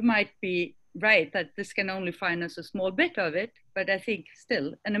Stefan, you might be right that this can only finance a small bit of it, but I think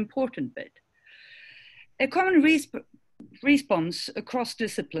still an important bit. A common response across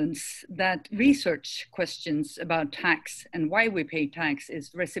disciplines that research questions about tax and why we pay tax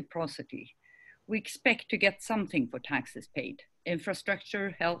is reciprocity. We expect to get something for taxes paid: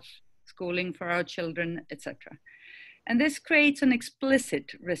 infrastructure, health, schooling for our children, etc. And this creates an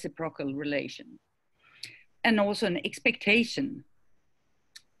explicit reciprocal relation and also an expectation,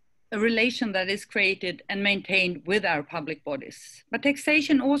 a relation that is created and maintained with our public bodies. But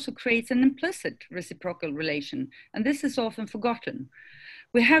taxation also creates an implicit reciprocal relation, and this is often forgotten.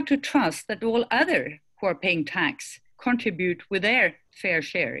 We have to trust that all other who are paying tax contribute with their fair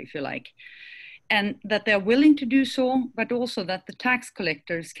share, if you like, and that they're willing to do so, but also that the tax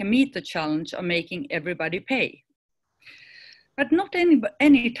collectors can meet the challenge of making everybody pay. But not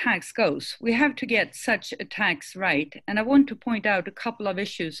any tax goes. We have to get such a tax right, and I want to point out a couple of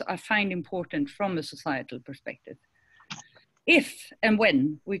issues I find important from a societal perspective. If and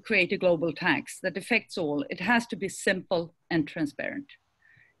when we create a global tax that affects all, it has to be simple and transparent.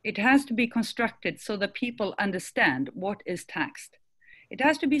 It has to be constructed so that people understand what is taxed. It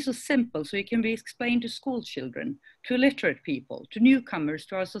has to be so simple so it can be explained to school children, to illiterate people, to newcomers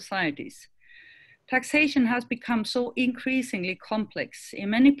to our societies. Taxation has become so increasingly complex, in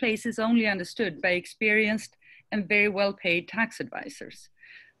many places only understood by experienced and very well-paid tax advisors.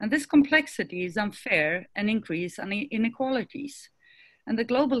 And this complexity is unfair and increases inequalities. And the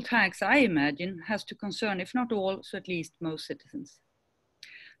global tax, I imagine, has to concern, if not all, so at least most citizens.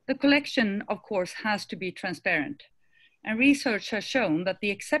 The collection, of course, has to be transparent. And research has shown that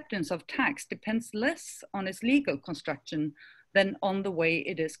the acceptance of tax depends less on its legal construction than on the way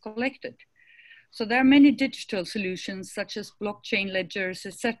it is collected. So there are many digital solutions such as blockchain ledgers,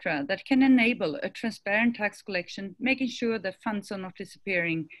 etc., that can enable a transparent tax collection, making sure that funds are not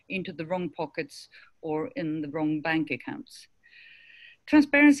disappearing into the wrong pockets or in the wrong bank accounts.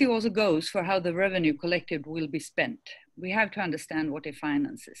 Transparency also goes for how the revenue collected will be spent. We have to understand what it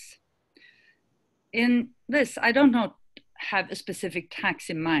finances. In this, I don't have a specific tax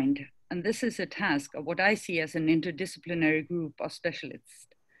in mind, and this is a task of what I see as an interdisciplinary group of specialists.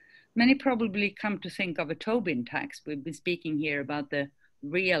 Many probably come to think of a Tobin tax. We've been speaking here about the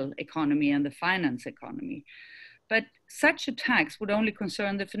real economy and the finance economy. But such a tax would only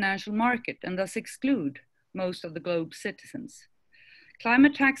concern the financial market and thus exclude most of the globe's citizens.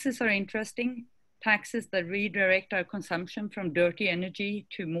 Climate taxes are interesting, taxes that redirect our consumption from dirty energy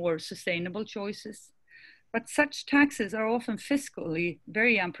to more sustainable choices. But such taxes are often fiscally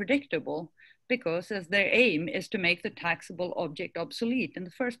very unpredictable, because as their aim is to make the taxable object obsolete in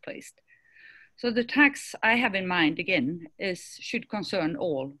the first place. So the tax I have in mind, again, should concern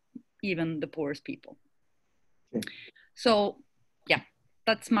all, even the poorest people. Okay. So yeah,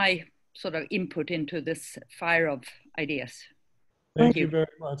 that's my sort of input into this fire of ideas. Thank you very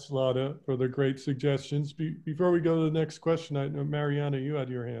much, Lotta, for the great suggestions. Before we go to the next question, I know Mariana, you had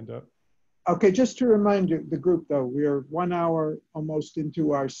your hand up. Okay, just to remind you, the group though, we're 1 hour almost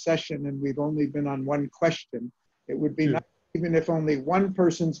into our session and we've only been on one question. It would be nice, even if only one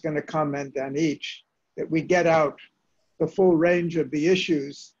person's going to comment on each, that we get out the full range of the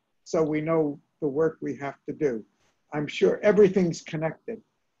issues so we know the work we have to do. I'm sure everything's connected.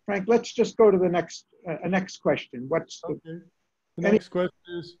 Frank, let's just go to the next question. What's the, okay. The next question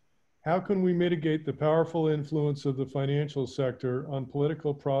is, how can we mitigate the powerful influence of the financial sector on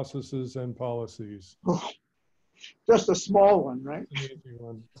political processes and policies? oh, just a small one, right?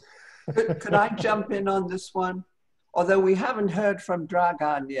 Could I jump in on this one? Although we haven't heard from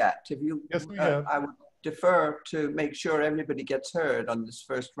Dragan yet. If you, yes, we have. I would defer to make sure everybody gets heard on this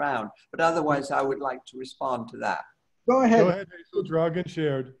first round. But otherwise, I would like to respond to that. Go ahead. Go ahead, Hazel. Dragan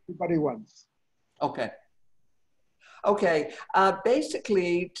shared. Everybody wants. Okay. Okay.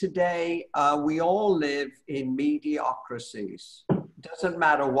 Basically, today, we all live in mediocrities. Doesn't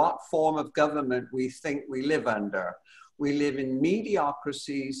matter what form of government we think we live under. We live in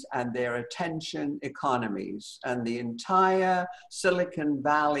mediocrities and their attention economies. And the entire Silicon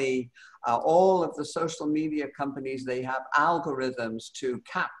Valley, all of the social media companies, they have algorithms to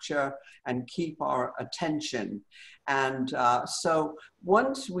capture and keep our attention. And so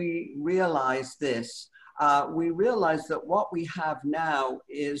once we realize this, we realize that what we have now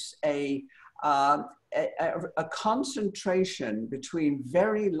is a concentration between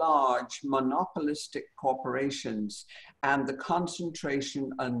very large monopolistic corporations and the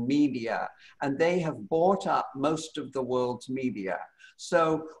concentration on media, and they have bought up most of the world's media.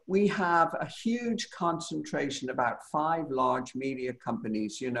 So we have a huge concentration, about 5 large media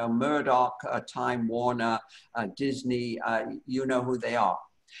companies, you know, Murdoch, Time Warner, Disney, you know who they are.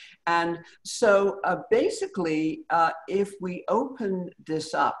 And so basically, if we open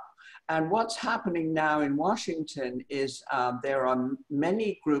this up, and what's happening now in Washington is there are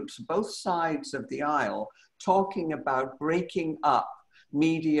many groups, both sides of the aisle, talking about breaking up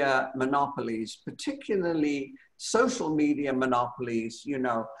media monopolies, particularly social media monopolies, you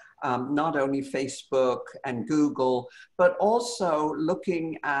know, not only Facebook and Google, but also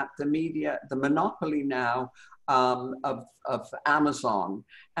looking at the media, the monopoly now of Amazon.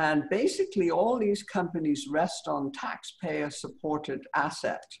 And basically all these companies rest on taxpayer-supported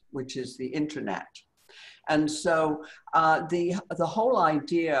asset, which is the internet. And so the whole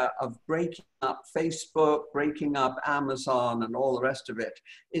idea of breaking up Facebook, breaking up Amazon and all the rest of it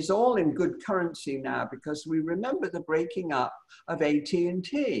is all in good currency now, because we remember the breaking up of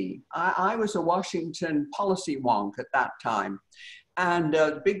AT&T. I was a Washington policy wonk at that time, and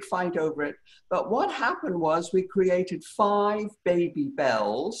a big fight over it. But what happened was we created 5 baby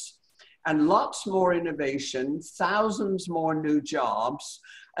bells and lots more innovation, thousands more new jobs.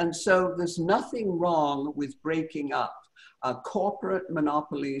 And so there's nothing wrong with breaking up corporate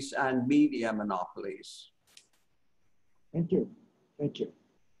monopolies and media monopolies. Thank you. Thank you.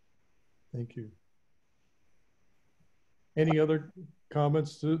 Thank you. Any other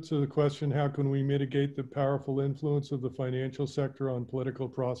comments to the question, how can we mitigate the powerful influence of the financial sector on political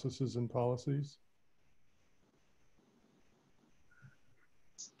processes and policies?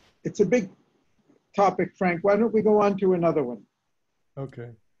 It's a big topic, Frank. Why don't we go on to another one? Okay.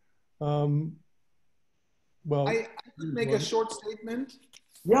 Well, I could make a short statement.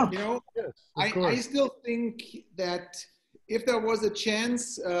 Yeah. You know, yes, I still think that if there was a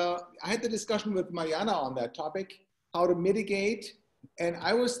chance, I had the discussion with Mariana on that topic, how to mitigate. And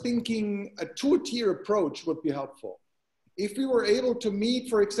I was thinking a 2-tier approach would be helpful. If we were able to meet,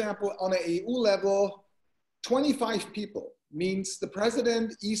 for example, on an EU level, 25 people, means the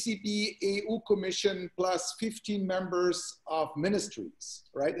president, ECB, EU Commission, plus 15 members of ministries,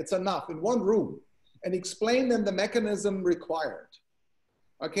 right? It's enough in one room, and explain them the mechanism required,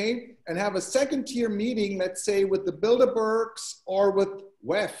 okay? And have a 2nd-tier meeting, let's say with the Bilderbergs or with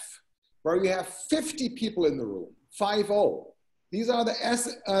WEF, where you have 50 people in the room, 5-0. These are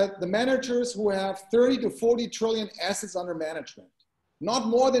the managers who have 30 to 40 trillion assets under management. Not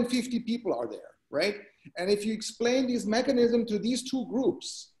more than 50 people are there, right? And if you explain these mechanisms to these 2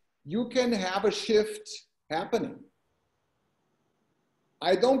 groups, you can have a shift happening.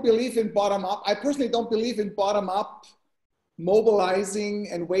 I don't believe in bottom-up. I personally don't believe in bottom-up mobilizing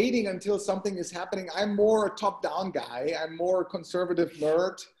and waiting until something is happening. I'm more a top-down guy. I'm more a conservative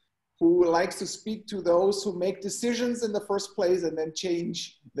nerd who likes to speak to those who make decisions in the first place and then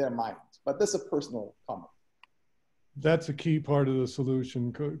change their mind. But this is a personal comment. That's a key part of the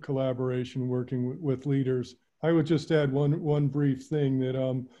solution, collaboration, working with leaders. I would just add one brief thing, that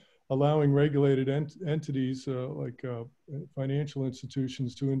allowing regulated entities like financial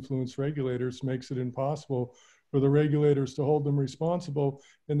institutions to influence regulators makes it impossible for the regulators to hold them responsible.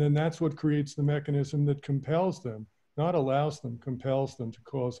 And then that's what creates the mechanism that compels them, not allows them, compels them to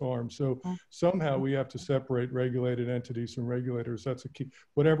cause harm. So somehow we have to separate regulated entities from regulators. That's a key.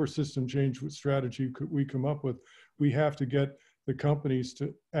 Whatever system change strategy we come up with, we have to get the companies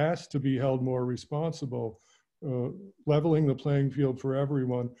to ask to be held more responsible. leveling the playing field for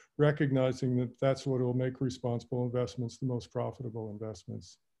everyone, recognizing that that's what will make responsible investments the most profitable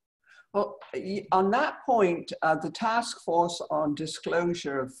investments. Well, on that point, the task force on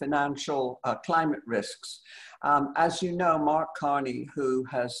disclosure of financial climate risks, as you know, Mark Carney, who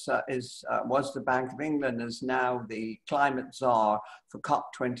was the Bank of England, is now the climate czar for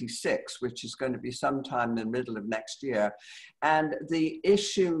COP26, which is going to be sometime in the middle of next year. And the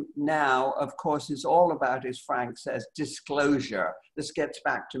issue now, of course, is all about, as Frank says, disclosure. This gets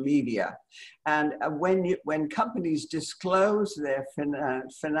back to media. And when companies disclose their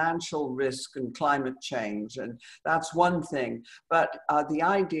financial risk and climate change, and that's one thing, but the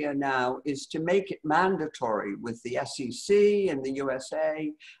idea now is to make it mandatory with the SEC in the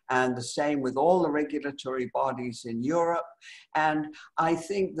USA, and the same with all the regulatory bodies in Europe. And I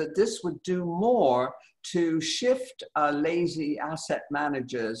think that this would do more to shift lazy asset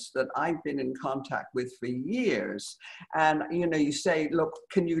managers that I've been in contact with for years. And you say, look,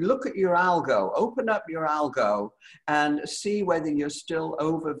 can you look at your algo, open up your algo and see whether you're still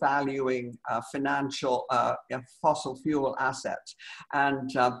overvaluing financial fossil fuel assets. And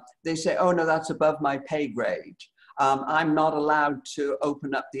they say, oh no, that's above my pay grade. I'm not allowed to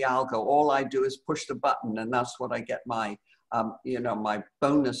open up the algo. All I do is push the button, and that's what I get my my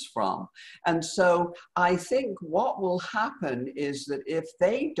bonus from. And so I think what will happen is that if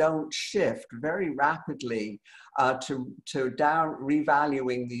they don't shift very rapidly to down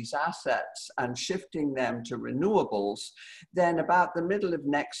revaluing these assets and shifting them to renewables, then about the middle of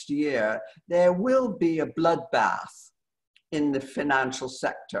next year, there will be a bloodbath in the financial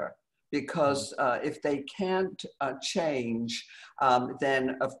sector. Because if they can't change,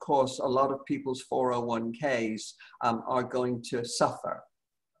 then of course a lot of people's 401ks are going to suffer.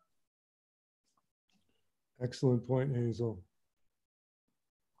 Excellent point, Hazel.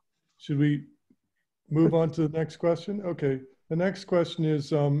 Should we move on to the next question? Okay, the next question is,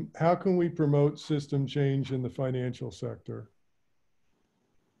 how can we promote system change in the financial sector?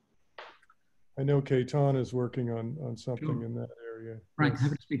 I know Ketan is working on something in that area. Frank,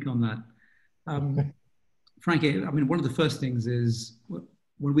 happy to speak on that. Frank, I mean, one of the first things is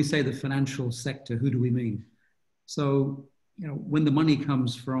when we say the financial sector, who do we mean? So, when the money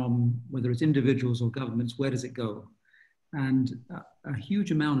comes from, whether it's individuals or governments, where does it go? And a huge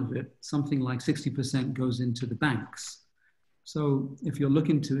amount of it, something like 60%, goes into the banks. So if you're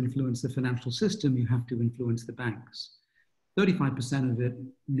looking to influence the financial system, you have to influence the banks. 35% of it,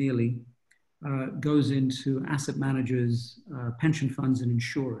 nearly, goes into asset managers, pension funds, and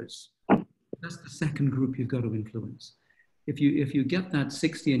insurers. That's the second group you've got to influence. If you get that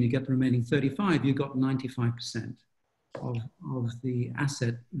 60 and you get the remaining 35, you've got 95% of the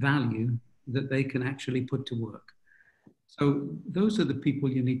asset value that they can actually put to work. So those are the people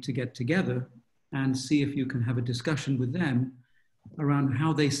you need to get together and see if you can have a discussion with them around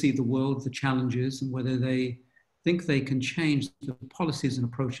how they see the world, the challenges, and whether they think they can change the policies and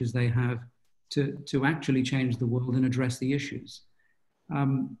approaches they have to actually change the world and address the issues.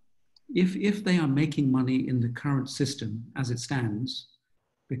 If they are making money in the current system as it stands,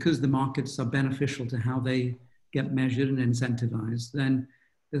 because the markets are beneficial to how they get measured and incentivized, then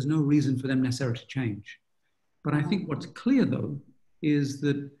there's no reason for them necessarily to change. But I think what's clear, though, is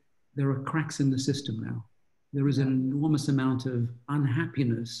that there are cracks in the system now. There is an enormous amount of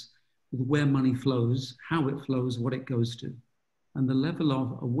unhappiness with where money flows, how it flows, what it goes to. And the level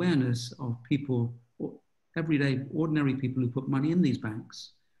of awareness of people, everyday, ordinary people who put money in these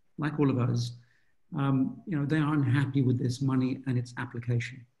banks, like all of us, they are unhappy with this money and its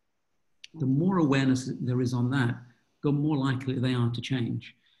application. The more awareness there is on that, the more likely they are to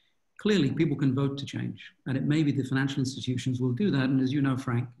change. Clearly, people can vote to change, and it may be the financial institutions will do that. And as you know,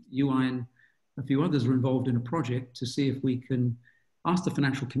 Frank, you, I, and a few others are involved in a project to see if we can ask the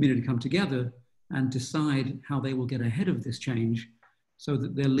financial community to come together and decide how they will get ahead of this change so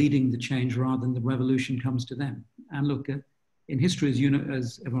that they're leading the change rather than the revolution comes to them. And look, in history, as you know,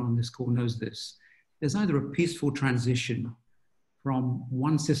 as everyone on this call knows this, there's either a peaceful transition from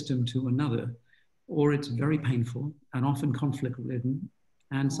one system to another, or it's very painful and often conflict-ridden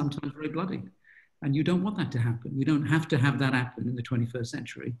and sometimes very bloody. And you don't want that to happen. We don't have to have that happen in the 21st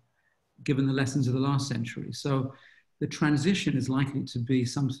century, given the lessons of the last century. So the transition is likely to be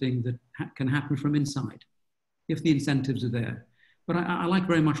something that can happen from inside, if the incentives are there. But I like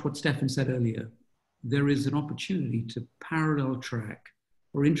very much what Stefan said earlier. There is an opportunity to parallel track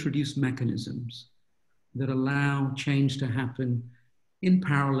or introduce mechanisms that allow change to happen in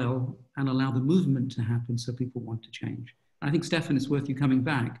parallel and allow the movement to happen so people want to change. I think, Stefan, it's worth you coming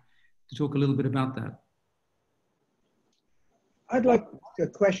back to talk a little bit about that. I'd like a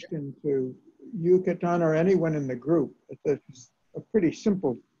question to you, Ketan, or anyone in the group. It's a pretty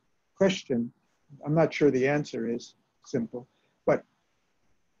simple question. I'm not sure the answer is simple, but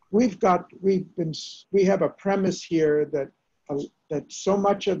we have a premise here that so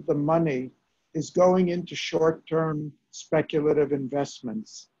much of the money is going into short-term speculative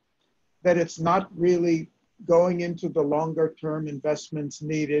investments that it's not really going into the longer-term investments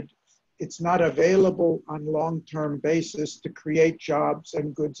needed. It's not available on long-term basis to create jobs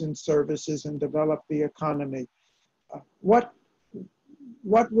and goods and services and develop the economy. What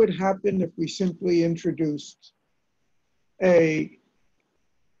would happen if we simply introduced a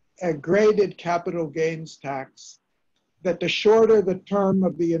graded capital gains tax, that the shorter the term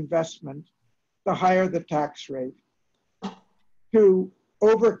of the investment, the higher the tax rate, to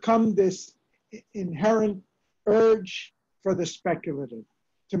overcome this inherent urge for the speculative,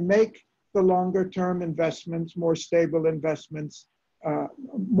 to make the longer term investments, more stable investments,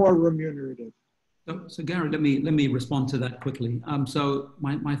 more remunerative? So Garry, let me respond to that quickly. So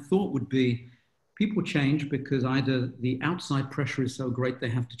my thought would be, people change because either the outside pressure is so great they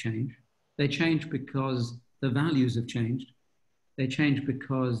have to change. They change because the values have changed. They change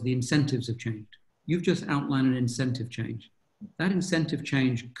because the incentives have changed. You've just outlined an incentive change. That incentive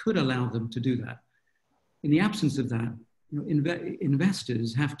change could allow them to do that. In the absence of that,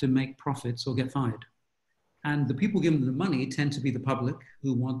 investors have to make profits or get fired. And the people giving them the money tend to be the public,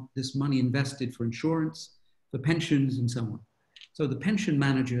 who want this money invested for insurance, for pensions, and so on. So the pension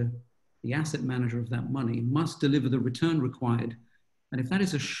manager, the asset manager of that money, must deliver the return required. And if that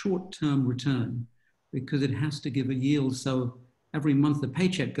is a short-term return, because it has to give a yield, so every month the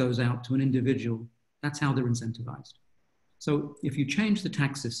paycheck goes out to an individual, that's how they're incentivized. So if you change the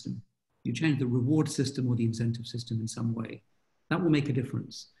tax system, you change the reward system or the incentive system in some way, that will make a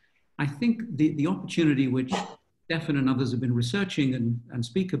difference. I think the opportunity which Stefan and others have been researching and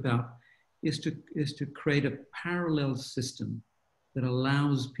speak about is to create a parallel system that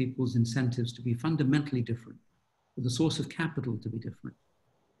allows people's incentives to be fundamentally different, for the source of capital to be different.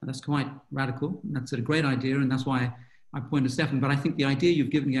 And that's quite radical. That's a great idea, and that's why I point to Stefan. But I think the idea you've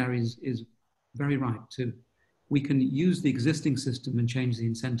given, Garry, is very right too. We can use the existing system and change the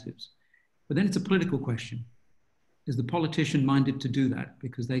incentives. But then it's a political question. Is the politician minded to do that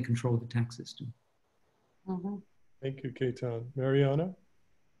because they control the tax system? Mm-hmm. Thank you, Ketan. Mariana?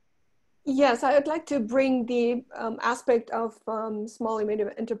 Yes, I'd like to bring the aspect of small and medium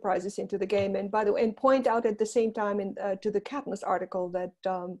enterprises into the game, and by the way, and point out at the same time to the Catalyst article that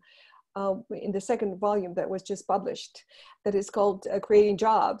in the second volume that was just published, that is called Creating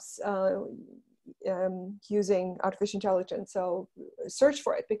Jobs Using Artificial Intelligence. So search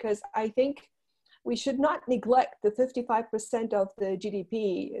for it, because I think we should not neglect the 55% of the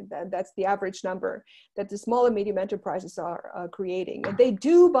GDP, that's the average number, that the small and medium enterprises are creating. And they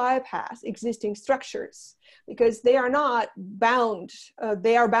do bypass existing structures because they are not bound.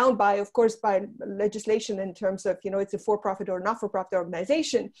 They are bound by, of course, by legislation in terms of, it's a for-profit or not-for-profit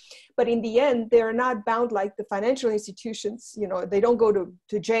organization. But in the end, they're not bound like the financial institutions. They don't go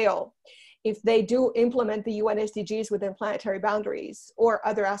to jail if they do implement the UN SDGs within planetary boundaries or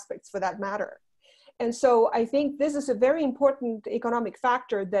other aspects for that matter. And so I think this is a very important economic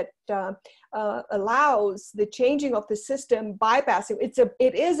factor that allows the changing of the system, bypassing.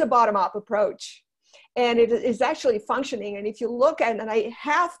 It is a bottom-up approach, and it is actually functioning. And if you look at,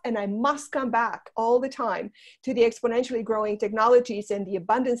 and I must come back all the time to the exponentially growing technologies and the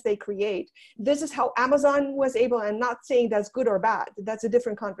abundance they create. This is how Amazon was able, I'm not saying that's good or bad, that's a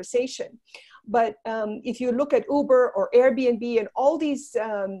different conversation. But if you look at Uber or Airbnb and all these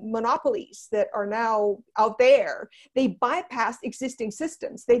monopolies that are now out there, they bypassed existing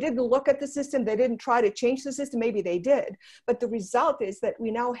systems. They didn't look at the system. They didn't try to change the system. Maybe they did. But the result is that we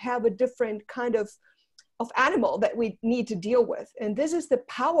now have a different kind of animal that we need to deal with. And this is the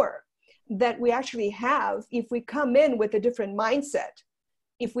power that we actually have if we come in with a different mindset.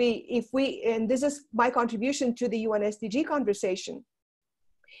 If we, and this is my contribution to the UN SDG conversation,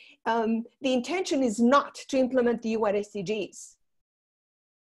 the intention is not to implement the UN SDGs.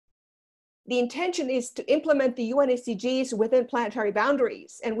 The intention is to implement the UN SDGs within planetary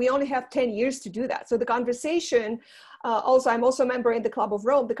boundaries, and we only have 10 years to do that. So the conversation, I'm also a member in the Club of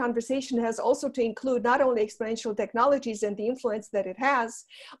Rome, the conversation has also to include not only exponential technologies and the influence that it has,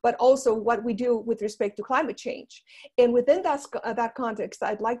 but also what we do with respect to climate change. And within that context,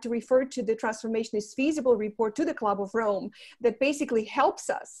 I'd like to refer to the Transformation is Feasible report to the Club of Rome that basically helps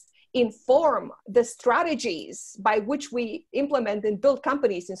us inform the strategies by which we implement and build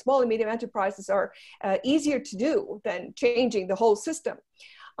companies, and small and medium enterprises are easier to do than changing the whole system,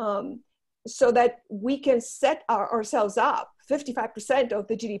 so that we can set ourselves up 55% of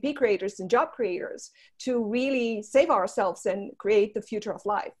the GDP creators and job creators to really save ourselves and create the future of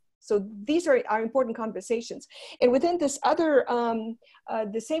life. So these are important conversations. And within this other,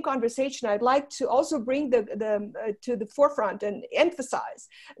 the same conversation, I'd like to also bring to the forefront and emphasize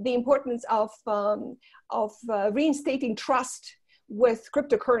the importance of reinstating trust with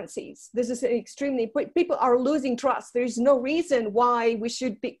cryptocurrencies. This is extremely, people are losing trust. There's no reason why we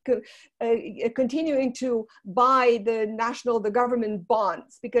should be continuing to buy the government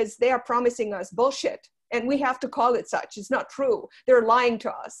bonds, because they are promising us bullshit. And we have to call it such. It's not true. They're lying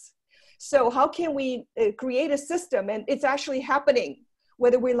to us. So how can we create a system, and it's actually happening,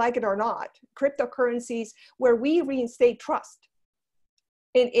 whether we like it or not, cryptocurrencies where we reinstate trust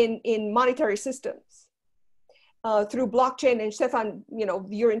in monetary systems through blockchain. And Stefan, you know,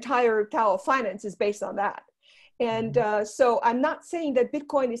 your entire Tao of Finance is based on that. And so I'm not saying that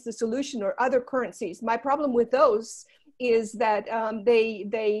Bitcoin is the solution or other currencies. My problem with those is that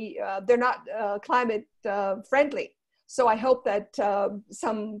they're not climate friendly. So I hope that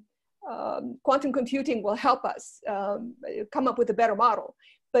some quantum computing will help us come up with a better model.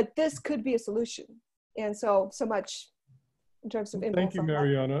 But this could be a solution. And so much in terms of Thank you,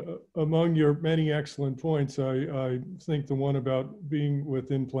 Mariana. Among your many excellent points, I think the one about being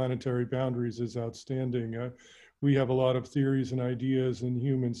within planetary boundaries is outstanding. We have a lot of theories and ideas in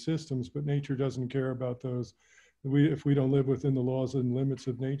human systems, but nature doesn't care about those. If we don't live within the laws and limits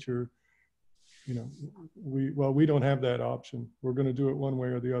of nature, you know, we don't have that option. We're going to do it one way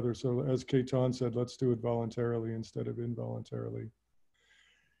or the other. So as Ketan said, let's do it voluntarily instead of involuntarily.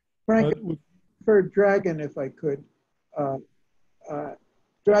 Frank, for Dragon, if I could.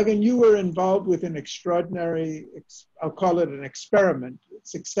 Dragon, you were involved with an extraordinary, I'll call it an experiment, a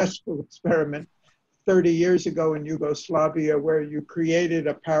successful experiment 30 years ago in Yugoslavia, where you created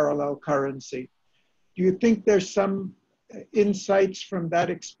a parallel currency. Do you think there's some insights from that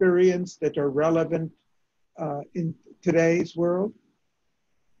experience that are relevant in today's world?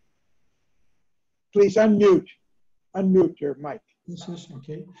 Please unmute your mic. Yes,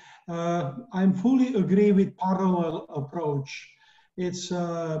 okay. I'm fully agree with parallel approach. It's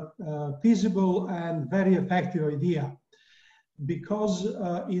a feasible and very effective idea, because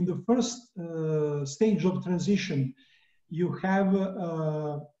in the first stage of transition, you have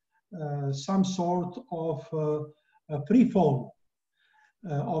some sort of a free fall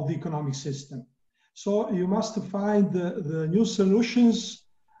of the economic system. So you must find the new solutions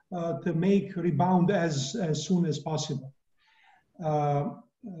to make rebound as soon as possible.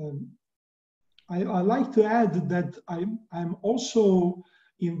 I like to add that I'm also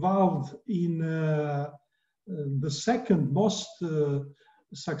involved in the second most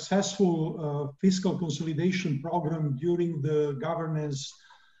successful fiscal consolidation program during the governance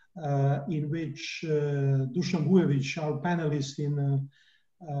in which Dusan Vujovic, our panelist in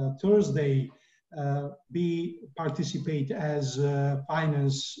Thursday, participate as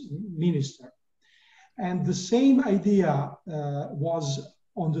finance minister. And the same idea was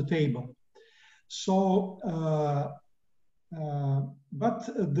on the table. So, but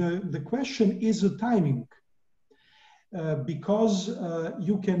the question is the timing, because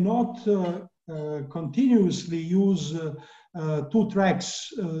you cannot continuously use two tracks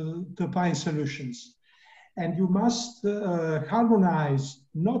to find solutions. And you must harmonize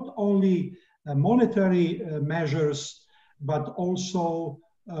not only monetary measures, but also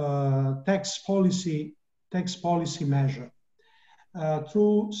tax policy measure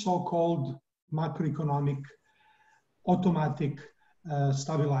through so-called macroeconomic automatic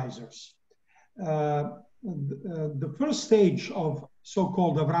stabilizers. The first stage of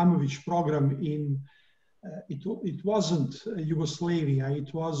so-called Avramovic program it wasn't Yugoslavia,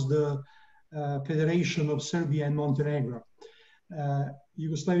 it was the Federation of Serbia and Montenegro.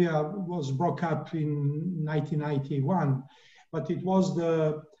 Yugoslavia was broke up in 1991, but it was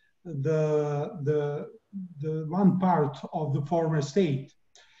the one part of the former state.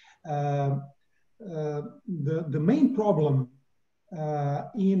 The main problem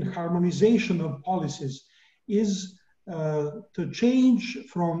in harmonization of policies is to change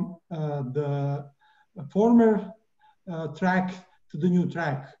from the former track to the new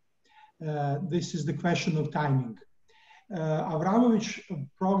track. This is the question of timing. Avramovic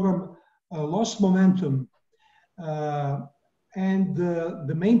program lost momentum, and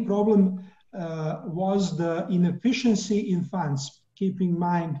the main problem was the inefficiency in funds. Keep in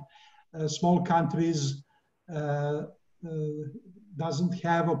mind, small countries doesn't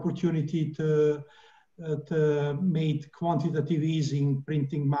have opportunity to make quantitative easing,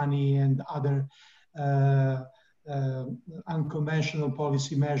 printing money, and other unconventional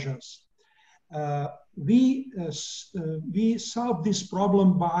policy measures. we solved this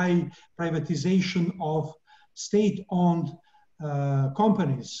problem by privatization of state-owned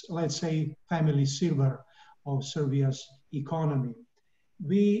companies, let's say family silver of Serbia's economy.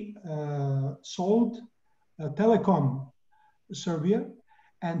 We sold Telecom Serbia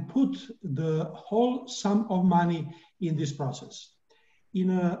and put the whole sum of money in this process. In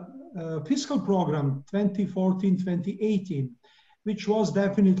a fiscal program 2014-2018, which was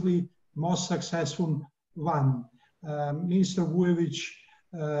definitely most successful one, Minister Vujovic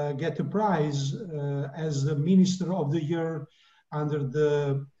get a prize as the Minister of the Year under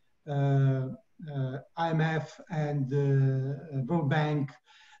the IMF and the World Bank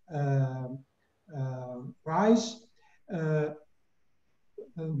prize.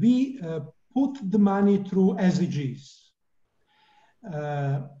 We put the money through SDGs.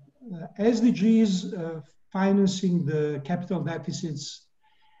 SDGs financing the capital deficits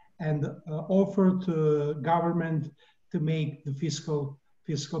and offer to government to make the fiscal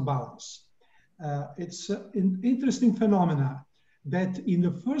balance. It's an interesting phenomena that in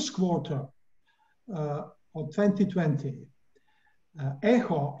the first quarter of 2020,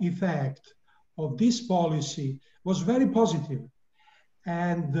 echo effect of this policy was very positive,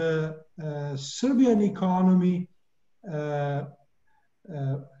 and the Serbian economy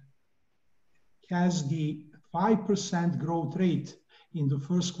has the 5% growth rate in the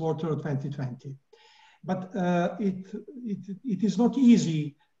first quarter of 2020. But it is not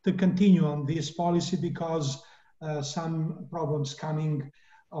easy to continue on this policy because some problems coming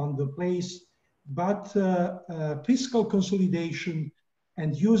on the place. But fiscal consolidation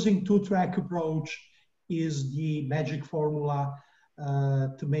and using two-track approach is the magic formula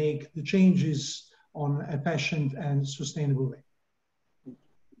to make the changes on a patient and sustainable way.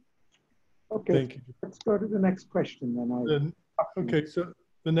 Okay, Thank you. Let's go to the next question then. Okay, so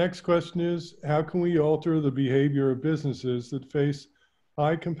the next question is, how can we alter the behavior of businesses that face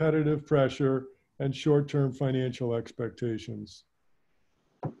high competitive pressure and short-term financial expectations?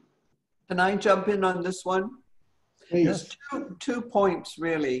 Can I jump in on this one? Please. There's two points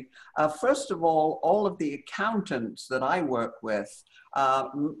really. First of all of the accountants that I work with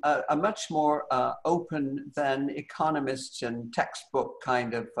are much more open than economists and textbook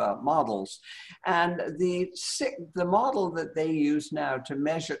kind of models. And the model that they use now to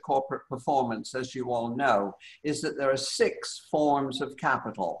measure corporate performance, as you all know, is that there are 6 forms of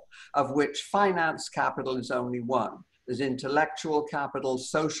capital, of which finance capital is only one. There's intellectual capital,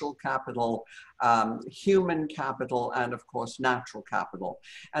 social capital, human capital, and of course, natural capital.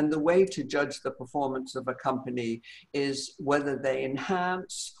 And the way to judge the performance of a company is whether they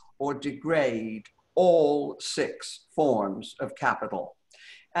enhance or degrade all 6 forms of capital.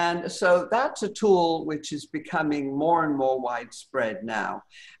 And so that's a tool which is becoming more and more widespread now.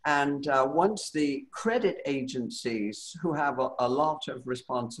 And once the credit agencies, who have a lot of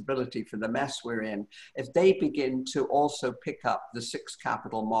responsibility for the mess we're in, if they begin to also pick up the 6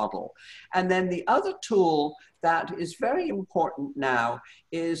 capital model. And then the other tool that is very important now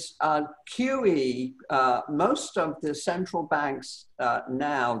is QE. Most of the central banks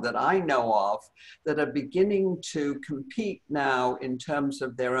now that I know of that are beginning to compete now in terms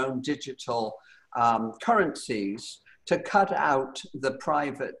of their own digital currencies to cut out the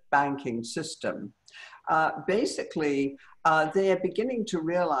private banking system. Basically, they are beginning to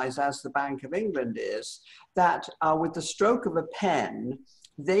realize, as the Bank of England is, that with the stroke of a pen,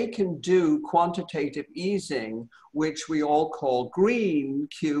 they can do quantitative easing, which we all call green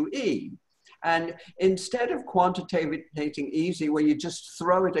QE. And instead of quantitating easing, where you just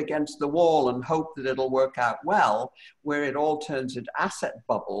throw it against the wall and hope that it'll work out well, where it all turns into asset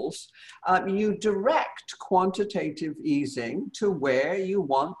bubbles, you direct quantitative easing to where you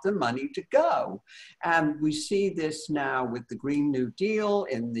want the money to go. And we see this now with the Green New Deal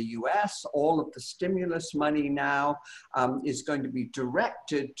in the US. All of the stimulus money now is going to be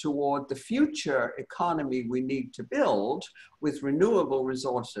directed toward the future economy we need to build with renewable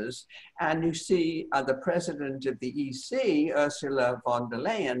resources. And you see the president of the EC, Ursula von der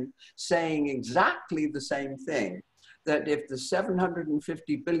Leyen, saying exactly the same thing, that if the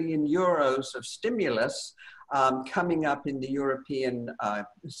 750 billion euros of stimulus coming up in the European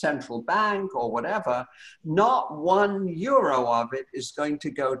Central Bank or whatever, not €1 of it is going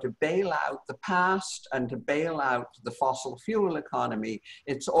to go to bail out the past and to bail out the fossil fuel economy.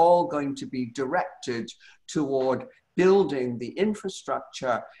 It's all going to be directed toward building the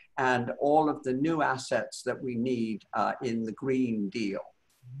infrastructure and all of the new assets that we need in the Green Deal.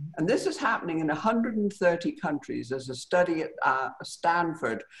 And this is happening in 130 countries. There's a study at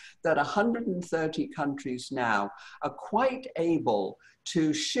Stanford that 130 countries now are quite able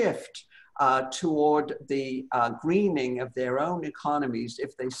to shift toward the greening of their own economies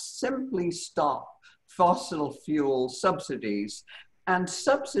if they simply stop fossil fuel subsidies and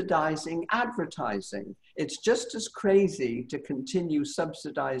subsidizing advertising. It's just as crazy to continue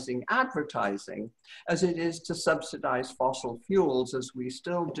subsidizing advertising as it is to subsidize fossil fuels, as we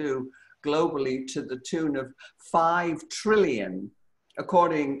still do globally to the tune of 5 trillion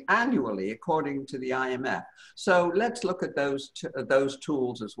annually, according to the IMF. So let's look at those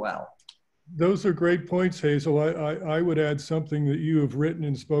tools as well. Those are great points, Hazel. I would add something that you have written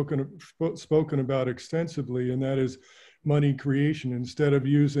and spoken about extensively, and that is money creation. Instead of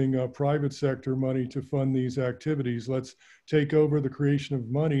using private sector money to fund these activities, let's take over the creation of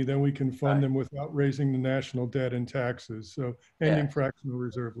money, then we can fund them without raising the national debt and taxes. So ending fractional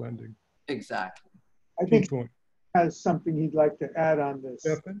reserve lending. Exactly. I think he has something he'd like to add on this.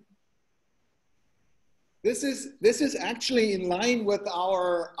 Stefan? This is actually in line with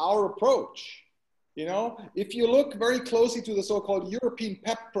our approach. You know, if you look very closely to the so-called European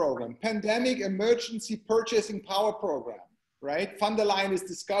PEP program, Pandemic Emergency Purchasing Power Program, right? Van der Leyen is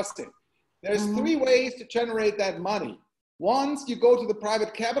discussing. There's 3 ways to generate that money. Once you go to the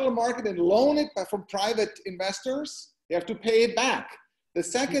private capital market and loan it from private investors, you have to pay it back. The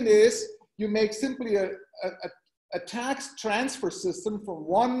second is you make simply a tax transfer system from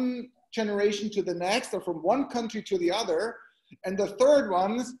one generation to the next or from one country to the other. And the third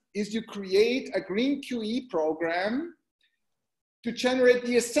one is you create a green QE program to generate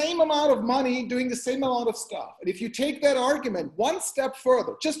the same amount of money doing the same amount of stuff. And if you take that argument one step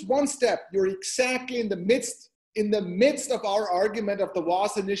further, just one step, you're exactly in the midst of our argument of the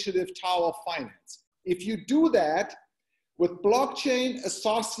WAAS initiative Tower of Finance. If you do that with blockchain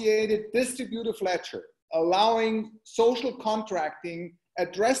associated distributive ledger, allowing social contracting,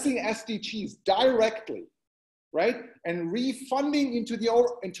 addressing SDGs directly, right? And refunding into the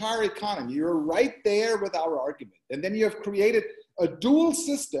entire economy. You're right there with our argument. And then you have created a dual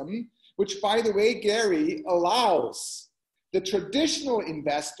system, which, by the way, Garry, allows the traditional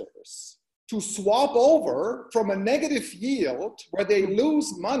investors to swap over from a negative yield where they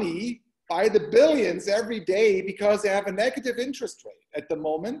lose money by the billions every day because they have a negative interest rate at the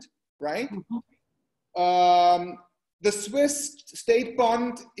moment, right? The Swiss state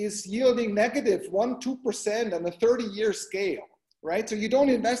bond is yielding negative 1-2% on a 30-year scale, right? So you don't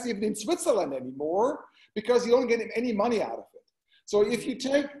invest even in Switzerland anymore because you don't get any money out of it. So if you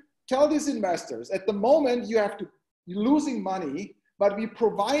tell these investors, at the moment you're losing money, but we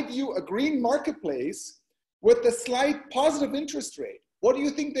provide you a green marketplace with a slight positive interest rate, what do you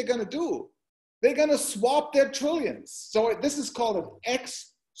think they're gonna do? They're gonna swap their trillions. So this is called an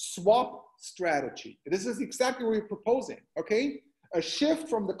X-swap strategy. This is exactly what we're proposing, okay? A shift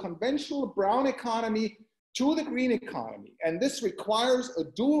from the conventional brown economy to the green economy. And this requires a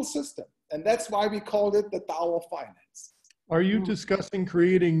dual system. And that's why we called it the Tower of Finance. Are you discussing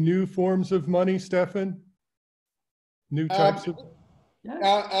creating new forms of money, Stefan? New types of?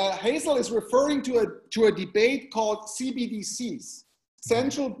 Hazel is referring to a debate called CBDCs,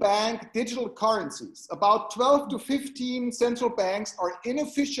 central bank digital currencies. About 12 to 15 central banks are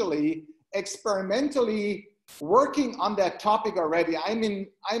unofficially experimentally working on that topic already. I'm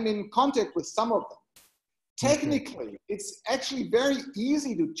in contact with some of them. Technically, it's actually very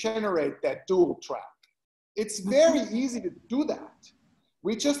easy to generate that dual track. It's very easy to do that.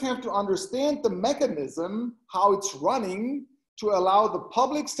 We just have to understand the mechanism, how it's running, to allow the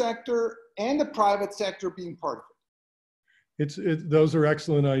public sector and the private sector being part of it. Those are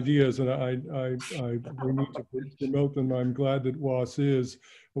excellent ideas, and we need to promote them. I'm glad that WAAS is.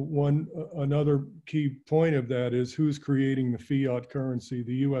 Another key point of that is who's creating the fiat currency,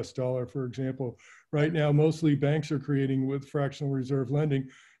 the US dollar, for example. Right now, mostly banks are creating with fractional reserve lending.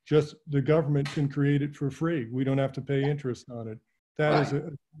 Just the government can create it for free. We don't have to pay interest on it. That is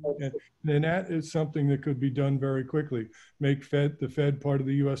and that is something that could be done very quickly. Make the Fed part of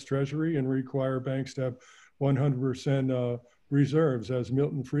the US Treasury and require banks to have 100% reserves, as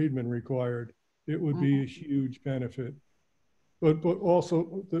Milton Friedman required. It would be a huge benefit. But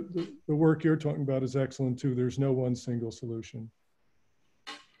also the work you're talking about is excellent too. There's no one single solution.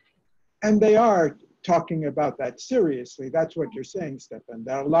 And they are talking about that seriously. That's what you're saying, Stefan,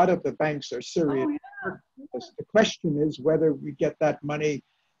 that a lot of the banks are serious. The question is whether we get that money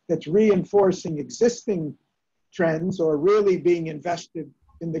that's reinforcing existing trends or really being invested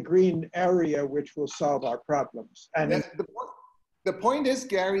in the green area, which will solve our problems. And the point is,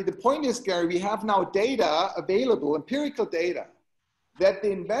 Garry, we have now data available, empirical data, that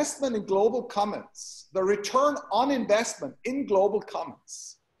the investment in global commons, the return on investment in global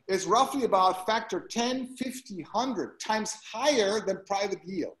commons is roughly about factor 10, 50, 100 times higher than private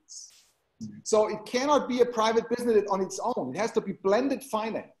yields. So it cannot be a private business on its own. It has to be blended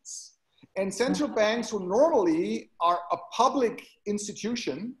finance. And central banks, who normally are a public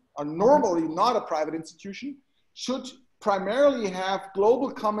institution, are normally not a private institution, should primarily have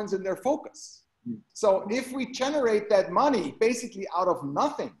global commons in their focus. So if we generate that money basically out of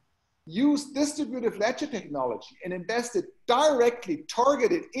nothing, use distributive ledger technology and invest it directly,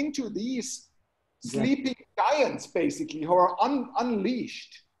 targeted into these sleeping giants, basically, who are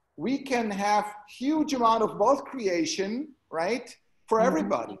unleashed, we can have huge amount of wealth creation, right, for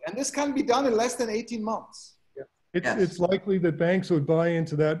everybody. And this can be done in less than 18 months. It's likely that banks would buy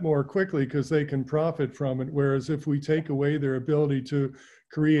into that more quickly because they can profit from it. Whereas if we take away their ability to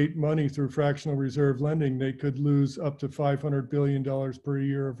create money through fractional reserve lending, they could lose up to $500 billion per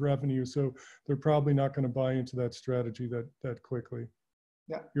year of revenue. So they're probably not going to buy into that strategy that quickly.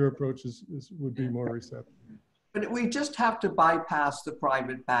 Yeah. Your approach would be more receptive. But we just have to bypass the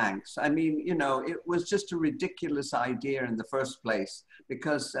private banks. I mean, you know, it was just a ridiculous idea in the first place,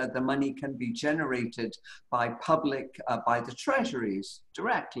 because the money can be generated by by the treasuries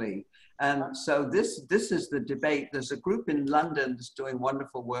directly. And so this is the debate. There's a group in London that's doing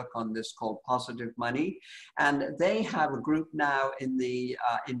wonderful work on this called Positive Money. And they have a group now in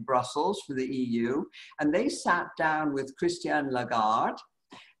Brussels for the EU. And they sat down with Christine Lagarde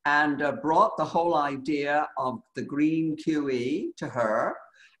and brought the whole idea of the green QE to her.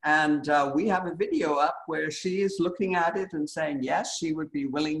 And we have a video up where she is looking at it and saying, yes, she would be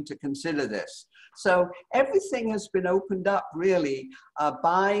willing to consider this. So everything has been opened up really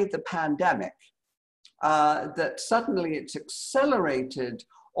by the pandemic, that suddenly it's accelerated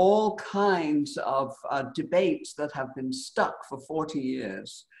all kinds of debates that have been stuck for 40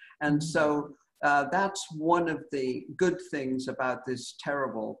 years. And so that's one of the good things about this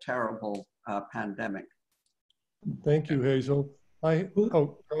terrible, terrible pandemic. Thank you, Hazel. Could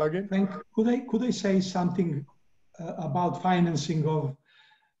I say something about financing of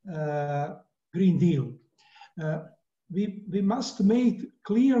Green Deal? We must make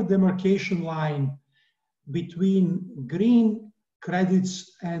clear demarcation line between green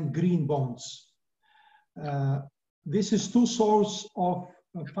credits and green bonds. This is two sources of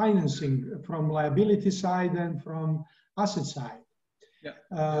financing, from liability side and from asset side.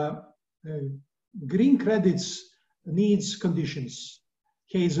 Yeah. Green credits needs conditions.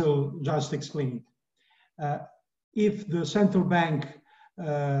 Hazel just explained. If the central bank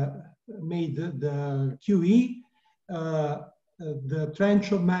made the QE, the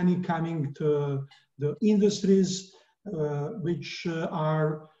tranche of money coming to the industries which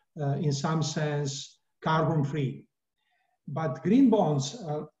are in some sense carbon free. But green bonds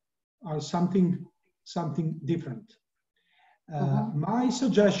are something different. My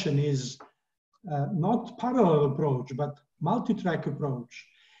suggestion is not parallel approach, but multi-track approach,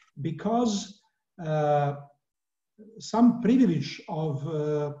 because some privilege of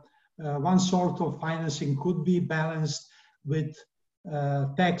one sort of financing could be balanced with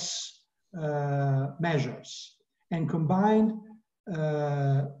tax measures, and combine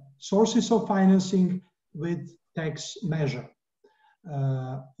sources of financing with tax measure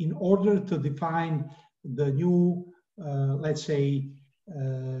in order to define the new, let's say,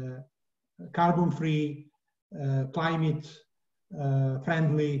 carbon-free,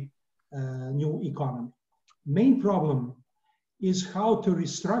 climate-friendly new economy. Main problem is how to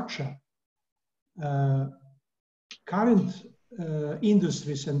restructure current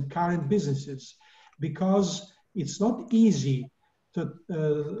industries and current businesses, because it's not easy to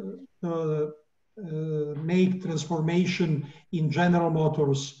make transformation in General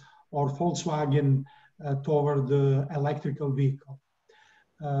Motors or Volkswagen toward the electrical vehicle.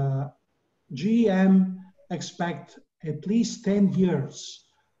 GM expect at least 10 years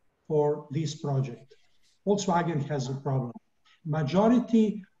for this project. Volkswagen has a problem.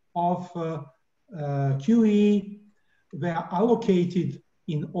 Majority of QE, they are allocated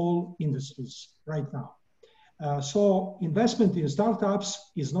in all industries right now. So investment in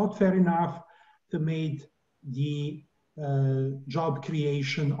startups is not fair enough to make the job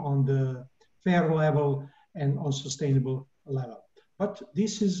creation on the fair level and on sustainable level. But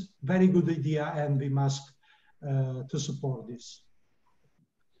this is very good idea, and we must to support this.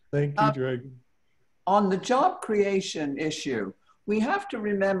 Thank you, Drag. On the job creation issue, we have to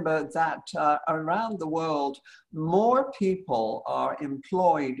remember that around the world, more people are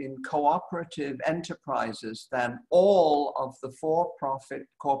employed in cooperative enterprises than all of the for-profit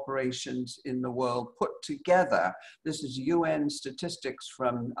corporations in the world put together. This is UN statistics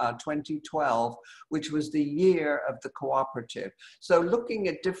from 2012, which was the year of the cooperative. So looking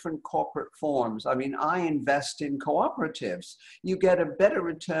at different corporate forms, I mean, I invest in cooperatives. You get a better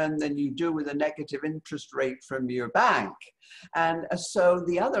return than you do with a negative interest rate from your bank. And so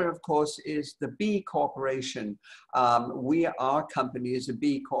the other, of course, is the B Corporation. Our company is a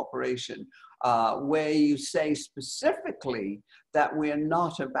B Corporation, where you say specifically that we're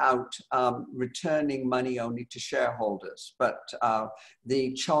not about returning money only to shareholders, but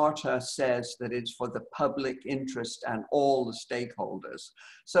the charter says that it's for the public interest and all the stakeholders.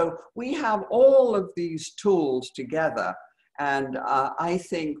 So we have all of these tools together. And I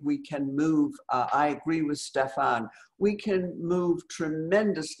think we can move, I agree with Stefan, we can move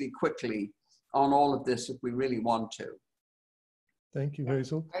tremendously quickly on all of this if we really want to. Thank you,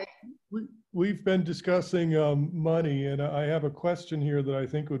 Hazel. We've been discussing money, and I have a question here that I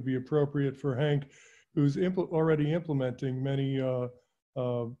think would be appropriate for Henk, who's already implementing many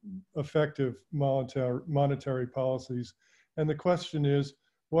effective monetary policies. And the question is,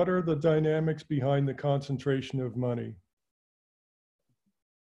 what are the dynamics behind the concentration of money?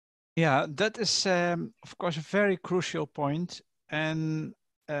 Yeah, that is, of course, a very crucial point. And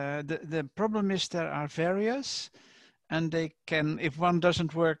the problem is there are various, and they can, if one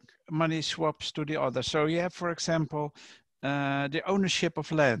doesn't work, money swaps to the other. So you have, for example, the ownership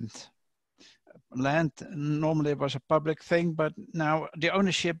of land. Land normally was a public thing, but now the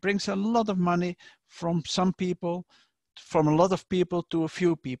ownership brings a lot of money from some people, from a lot of people to a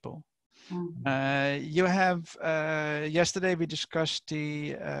few people. You have, yesterday we discussed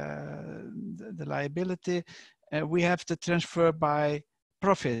the liability. We have the transfer by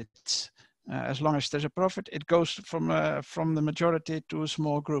profits. As long as there's a profit, it goes from the majority to a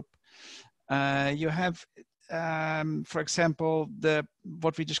small group. You have, for example,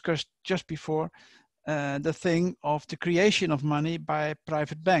 what we discussed just before, the thing of the creation of money by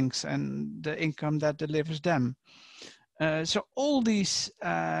private banks and the income that delivers them. So all these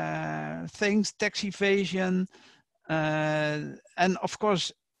things, tax evasion, and of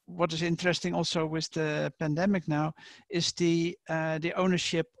course, what is interesting also with the pandemic now is the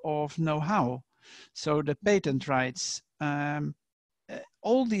ownership of know-how. So the patent rights,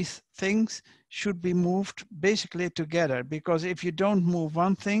 all these things should be moved basically together, because if you don't move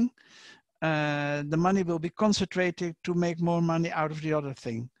one thing, the money will be concentrated to make more money out of the other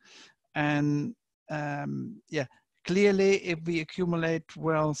thing. And yeah. Clearly, if we accumulate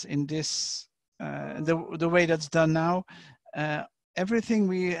wealth in this, the way that's done now, everything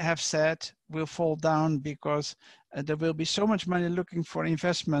we have said will fall down, because there will be so much money looking for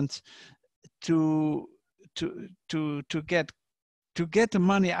investment to get the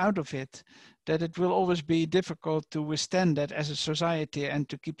money out of it, that it will always be difficult to withstand that as a society and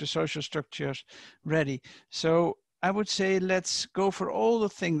to keep the social structures ready. So I would say let's go for all the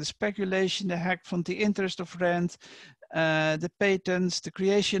things: the speculation, the hack fund, the interest of rent, the patents, the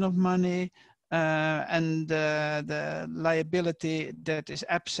creation of money, and the liability that is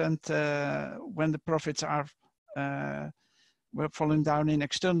absent when the profits are falling down in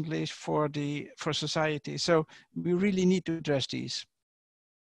externalities for society. So we really need to address these.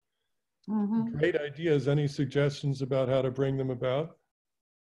 Great ideas. Any suggestions about how to bring them about?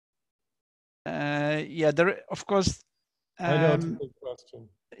 Yeah, there, of course. I know it's a big question.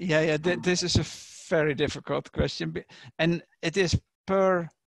 Yeah, this is a very difficult question, and it is per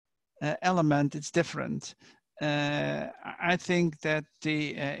element, it's different. I think that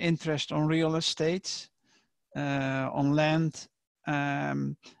the interest on real estate, on land,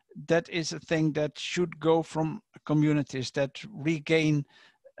 that is a thing that should go from communities that regain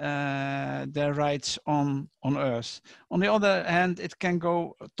their rights on earth. On the other hand, it can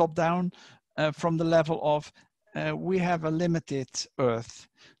go top down from the level of we have a limited earth.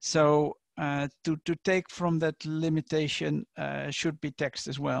 So to take from that limitation should be taxed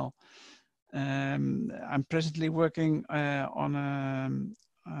as well. I'm presently working on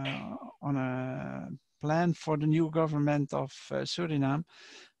a plan for the new government of Suriname.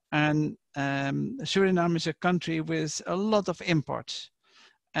 And Suriname is a country with a lot of imports.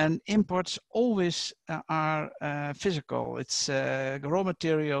 And imports always are physical. It's raw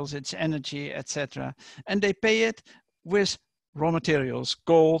materials, it's energy, etc. And they pay it with raw materials,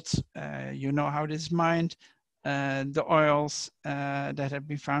 gold, you know how this is mined, the oils that have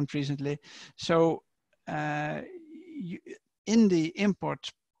been found recently. So in the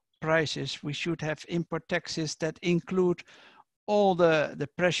import prices, we should have import taxes that include all the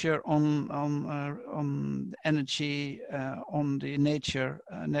pressure on energy, on the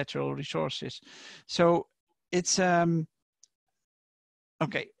natural resources. So it's okay.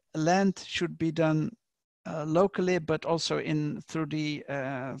 Land should be done locally, but also through the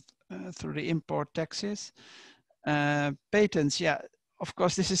import taxes. Patents, yeah, of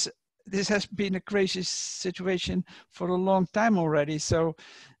course, this has been a crazy situation for a long time already. So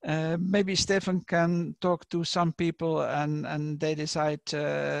maybe Stefan can talk to some people and they decide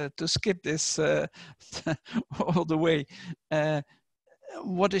to skip this all the way.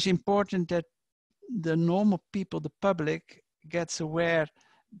 What is important that the normal people, the public, gets aware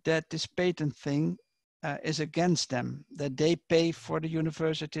that this patent thing is against them, that they pay for the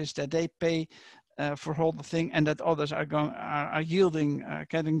universities, that they pay for whole the thing, and that others are yielding,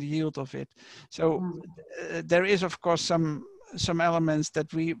 getting the yield of it. So there is, of course, some elements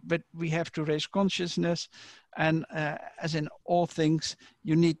that we have to raise consciousness, and as in all things,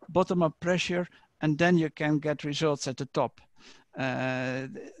 you need bottom-up pressure, and then you can get results at the top.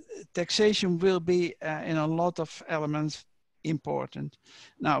 Taxation will be in a lot of elements important.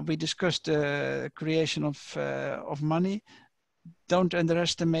 Now we discussed the creation of money. Don't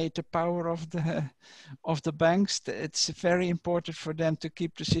underestimate the power of the banks. It's very important for them to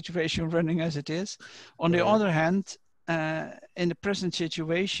keep the situation running as it is. On the other hand, in the present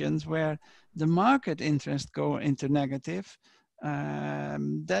situations where the market interests go into negative,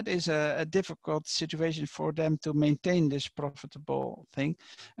 that is a difficult situation for them to maintain this profitable thing.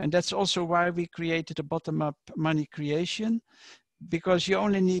 And that's also why we created a bottom-up money creation, because you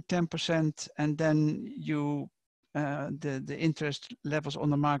only need 10% and then you the interest levels on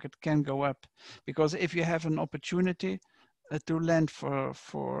the market can go up. Because if you have an opportunity to lend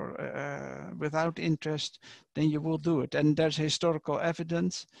without interest, then you will do it. And there's historical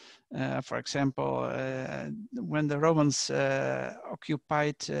evidence. For example, when the Romans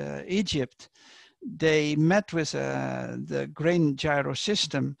occupied Egypt, they met with the grain gyro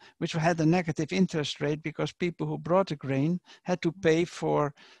system, which had a negative interest rate because people who brought the grain had to pay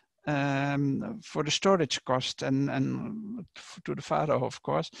for the storage cost and to the pharaoh, of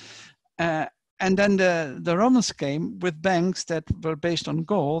course. And then the Romans came with banks that were based on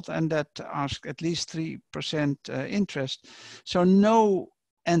gold and that asked at least 3% interest. So no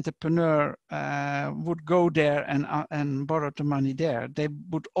entrepreneur would go there and borrow the money there. They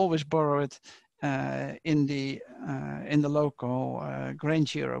would always borrow it in the local grain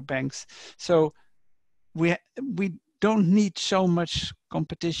gyro banks. So we don't need so much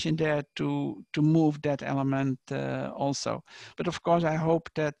competition there to move that element also. But of course, I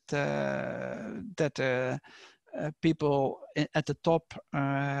hope that people at the top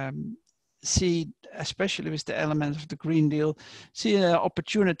see, especially with the element of the Green Deal, see an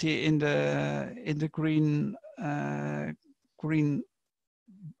opportunity in the green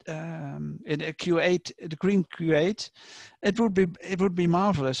in a Q8, the green Q8. It would be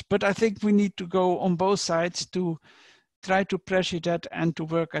marvelous. But I think we need to go on both sides to try to pressure that and to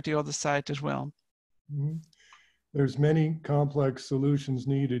work at the other side as well. Mm-hmm. There's many complex solutions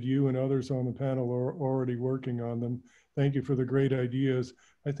needed. You and others on the panel are already working on them. Thank you for the great ideas.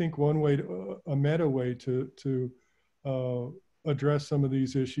 I think one way, a meta way to address some of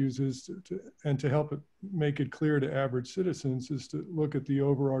these issues is to help make it clear to average citizens is to look at the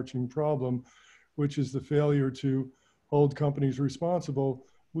overarching problem, which is the failure to hold companies responsible.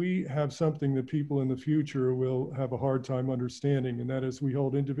 We have something that people in the future will have a hard time understanding, and that is we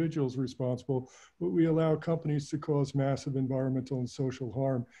hold individuals responsible, but we allow companies to cause massive environmental and social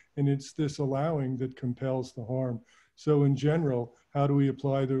harm. And it's this allowing that compels the harm. So in general, how do we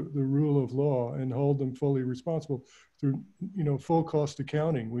apply the rule of law and hold them fully responsible? Through full cost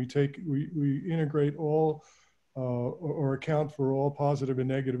accounting. We integrate all or account for all positive and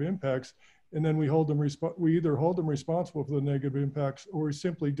negative impacts, and then we either hold them responsible for the negative impacts, or we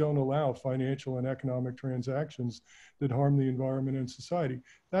simply don't allow financial and economic transactions that harm the environment and society.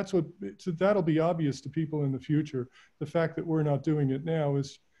 That'll be obvious to people in the future. The fact that we're not doing it now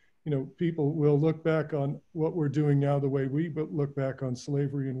is, people will look back on what we're doing now the way we look back on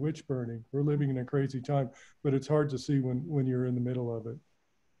slavery and witch burning. We're living in a crazy time, but it's hard to see when you're in the middle of it.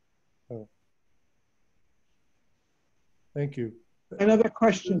 So, thank you. Another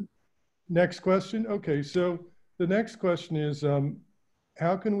question. Next question. Okay, so the next question is,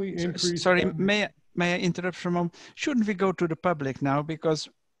 how can we increase? Sorry, may I interrupt for a moment? Shouldn't we go to the public now, because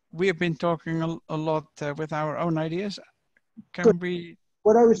we have been talking a lot with our own ideas? Can we?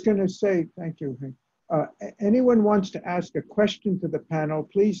 What I was going to say, thank you, Henk. Anyone wants to ask a question to the panel,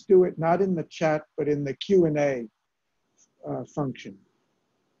 please do it not in the chat, but in the Q&A function.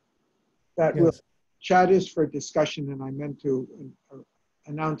 That will chat is for discussion, and I meant to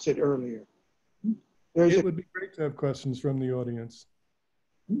announce it earlier. It would be great to have questions from the audience.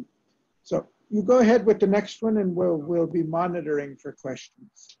 So you go ahead with the next one, and we'll be monitoring for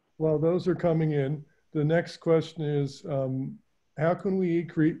questions. Well, those are coming in. The next question is, how can we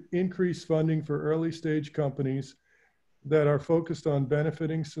increase funding for early stage companies that are focused on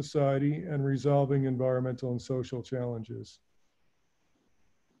benefiting society and resolving environmental and social challenges?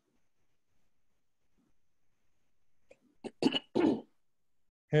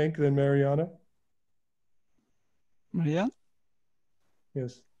 Henk, then Mariana. Mariana?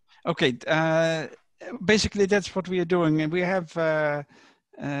 Yes. Okay. Basically, that's what we are doing, and we have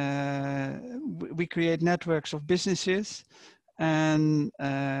we create networks of businesses, and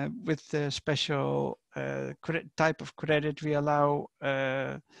with the special type of credit, we allow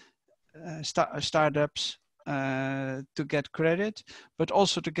startups to get credit, but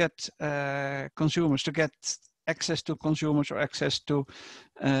also to get consumers, to get access to consumers or access to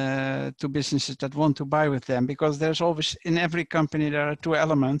businesses that want to buy with them, because there's always, in every company, there are two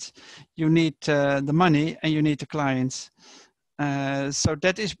elements. You need the money and you need the clients. So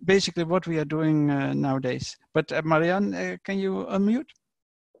that is basically what we are doing nowadays. But Marianne, can you unmute?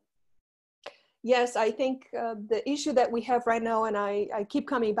 Yes, I think the issue that we have right now, and I keep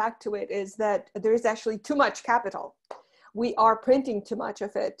coming back to it, is that there is actually too much capital. We are printing too much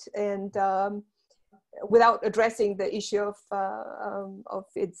of it, and without addressing the issue of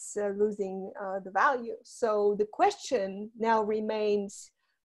its losing the value. So the question now remains,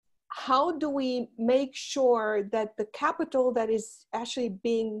 how do we make sure that the capital that is actually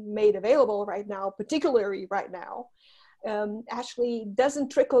being made available right now, particularly right now, actually doesn't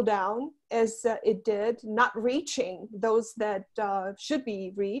trickle down as it did, not reaching those that should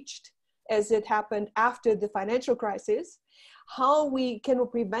be reached, as it happened after the financial crisis? How can we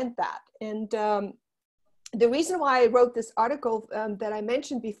prevent that? And the reason why I wrote this article that I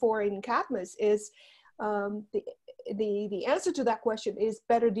mentioned before in Cadmus is the answer to that question is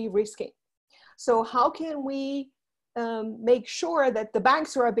better de-risking. So how can we make sure that the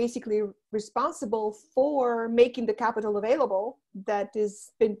banks who are basically responsible for making the capital available that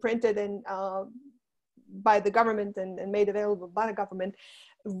is been printed and by the government and made available by the government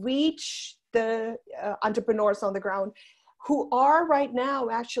reach the entrepreneurs on the ground, who are right now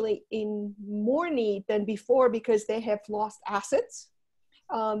actually in more need than before because they have lost assets.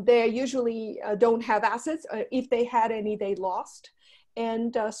 They usually don't have assets. If they had any, they lost.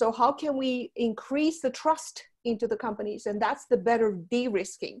 And so how can we increase the trust into the companies? And that's the better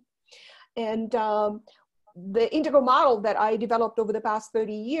de-risking. And the integral model that I developed over the past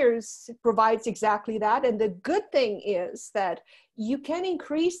 30 years provides exactly that. And the good thing is that you can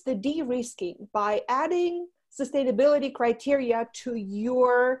increase the de-risking by adding sustainability criteria to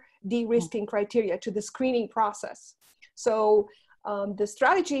your de-risking criteria, to the screening process. So the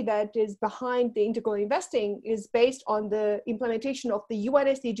strategy that is behind the integral investing is based on the implementation of the UN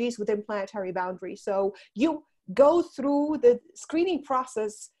SDGs within planetary boundaries. So you go through the screening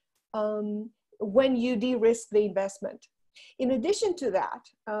process when you de-risk the investment. In addition to that,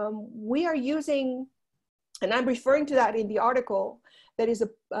 we are using, and I'm referring to that in the article, that is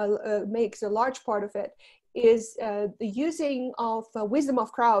makes a large part of it, is the using of wisdom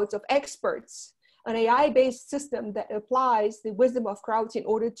of crowds, of experts, an AI-based system that applies the wisdom of crowds in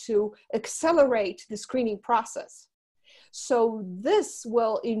order to accelerate the screening process. So this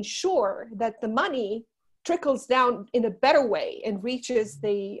will ensure that the money trickles down in a better way and reaches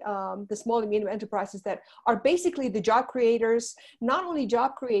the small and medium enterprises that are basically the job creators, not only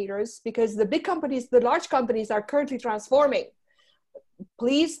job creators, because the big companies, the large companies are currently transforming.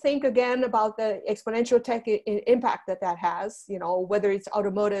 Please think again about the exponential tech impact that has, you know, whether it's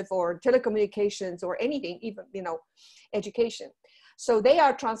automotive or telecommunications or anything, even, you know, education. So they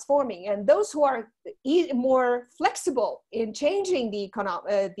are transforming, and those who are more flexible in changing the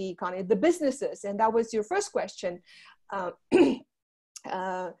economy, the businesses, and that was your first question,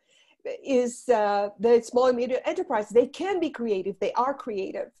 is the small and medium enterprise. They can be creative, they are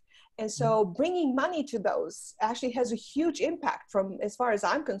creative. And so bringing money to those actually has a huge impact, from, as far as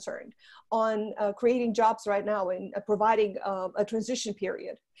I'm concerned, on creating jobs right now and providing a transition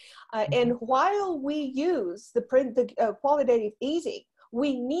period. And while we use the qualitative easing,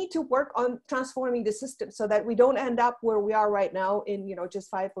 we need to work on transforming the system so that we don't end up where we are right now in, you know, just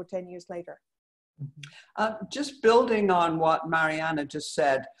 5 or 10 years later. Just building on what Mariana just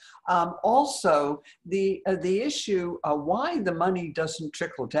said, also the issue why the money doesn't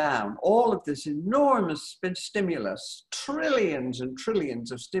trickle down, all of this enormous stimulus, trillions and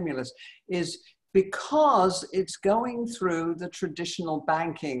trillions of stimulus, is because it's going through the traditional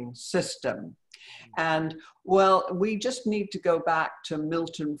banking system. And well, we just need to go back to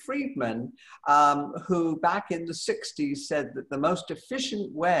Milton Friedman, who back in the 60s said that the most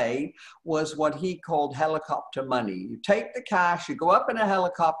efficient way was what he called helicopter money. You take the cash, you go up in a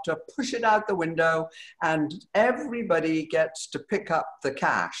helicopter, push it out the window, and everybody gets to pick up the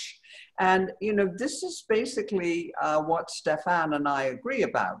cash. And, you know, this is basically what Stefan and I agree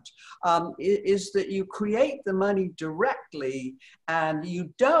about, is that you create the money directly and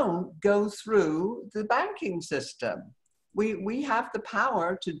you don't go through the banking system. We have the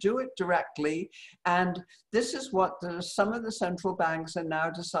power to do it directly, and this is what some of the central banks are now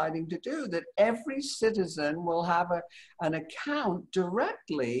deciding to do, that every citizen will have an account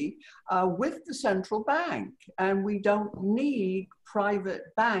directly with the central bank, and we don't need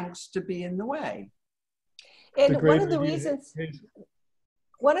private banks to be in the way. And one of the reasons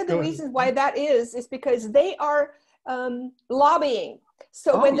why that is because they are lobbying.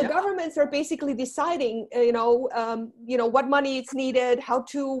 So when the governments are basically deciding, what money is needed, how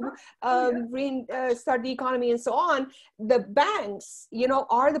to restart the economy and so on, the banks,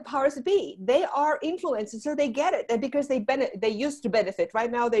 are the powers that be. They are influencers, so they get it. And because they used to benefit,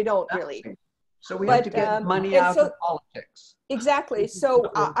 right now they don't really. So we have to get money out of politics. Exactly. So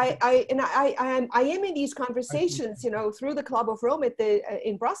I am in these conversations, through the Club of Rome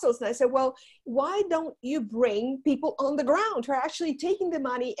in Brussels, and I said, well, why don't you bring people on the ground who are actually taking the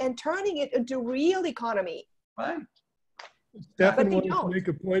money and turning it into real economy? Right. Stefan wanted to make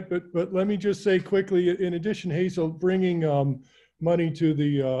a point, but let me just say quickly, in addition, Hazel, bringing money to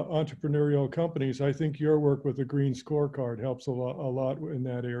the entrepreneurial companies, I think your work with the Green Scorecard helps a lot in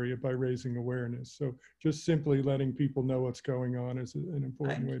that area by raising awareness. So just simply letting people know what's going on is an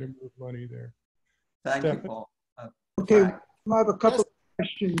important way to move money there. Thank you, Paul. Okay, I have a couple of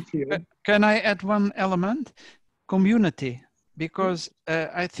questions here. Can I add one element? Community. Because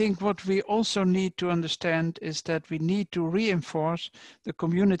I think what we also need to understand is that we need to reinforce the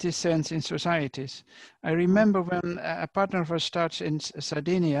community sense in societies. I remember when a partner of ours starts in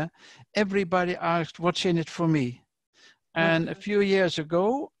Sardinia, everybody asked, what's in it for me? And a few years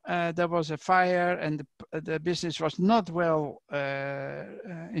ago, there was a fire and the business was not well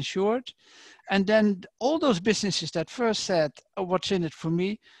insured. And then all those businesses that first said, oh, what's in it for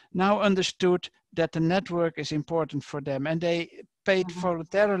me, now understood that the network is important for them. And they paid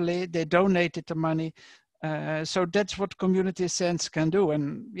voluntarily, they donated the money. So that's what community sense can do.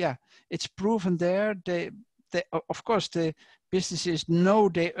 And yeah, it's proven there. Of course, the businesses know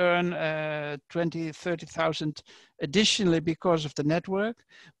they earn 20, 30,000 additionally because of the network,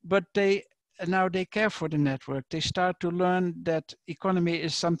 but now they care for the network. They start to learn that economy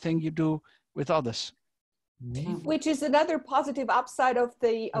is something you do with others. Which is another positive upside of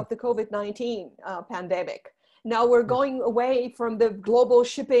the COVID-19 pandemic. Now we're going away from the global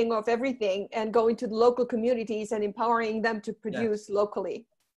shipping of everything and going to the local communities and empowering them to produce locally.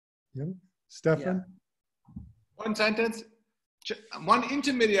 Yeah. Stefan? One sentence. One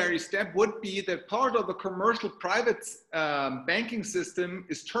intermediary step would be that part of the commercial private banking system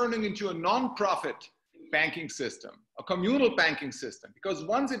is turning into a non-profit banking system, a communal banking system, because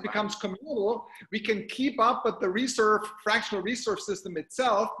once it becomes communal, we can keep up with the fractional reserve system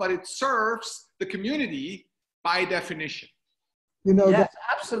itself, but it serves the community by definition. Yes,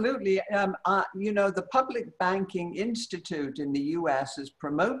 absolutely. The Public Banking Institute in the US is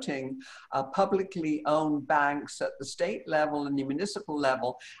promoting publicly owned banks at the state level and the municipal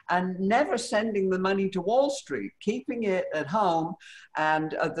level, and never sending the money to Wall Street, keeping it at home.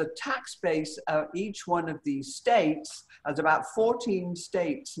 And the tax base of each one of these states, as about 14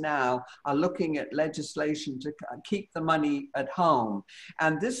 states now are looking at legislation to keep the money at home.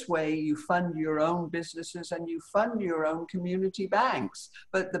 And this way you fund your own businesses and you fund your own community banks.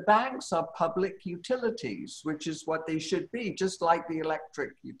 But the banks are public utilities, which is what they should be, just like the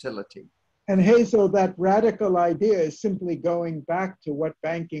electric utility. And Hazel, that radical idea is simply going back to what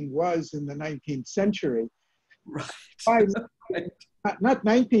banking was in the 19th century. Right. Not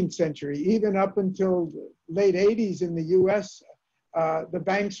 19th century, even up until the late 80s in the US, the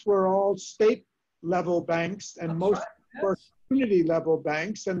banks were all state level banks and most were community level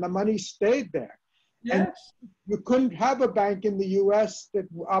banks, and the money stayed there. Yes. And you couldn't have a bank in the US that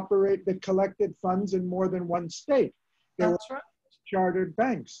collected funds in more than one state. There were chartered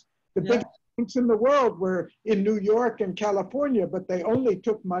banks. The biggest banks in the world were in New York and California, but they only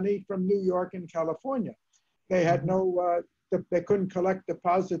took money from New York and California. They had they couldn't collect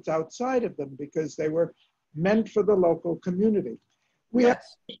deposits outside of them because they were meant for the local community. We have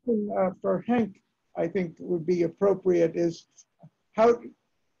a question for Henk, I think would be appropriate, is how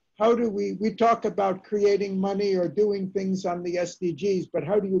how do we talk about creating money or doing things on the SDGs, but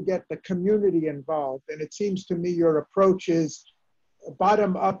how do you get the community involved? And it seems to me your approach is a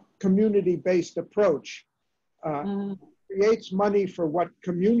bottom-up, community-based approach. Creates money for what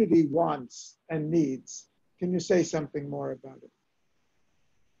community wants and needs. Can you say something more about it?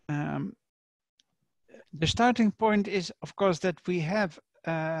 The starting point is, of course, that we have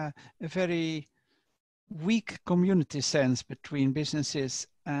a very weak community sense between businesses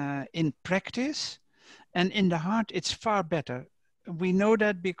in practice, and in the heart, it's far better. We know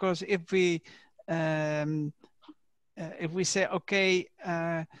that because if we say, okay,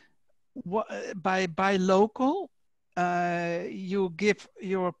 buy local, you give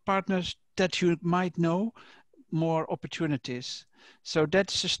your partners that you might know more opportunities. So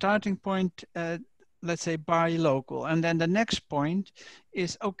that's the starting point. Let's say buy local, and then the next point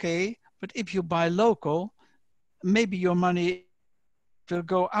is, okay, but if you buy local, maybe your money will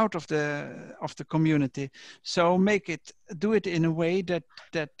go out of the community. So do it in a way that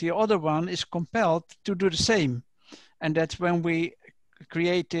the other one is compelled to do the same. And that's when we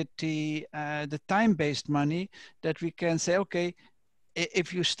created the time-based money, that we can say, okay,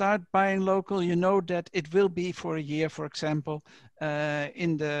 if you start buying local, you know that it will be for a year, for example,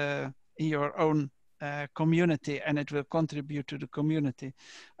 in your own community, and it will contribute to the community.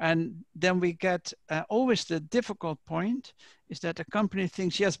 And then we get always the difficult point is that a company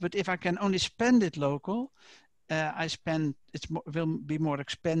thinks, yes, but if I can only spend it local, will be more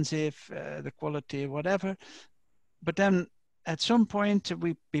expensive, the quality, whatever. But then at some point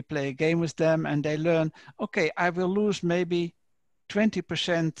we play a game with them and they learn, okay, I will lose maybe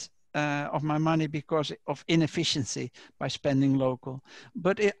 20% of my money because of inefficiency by spending local,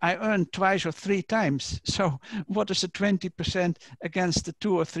 but I earn twice or three times. So what is the 20% against the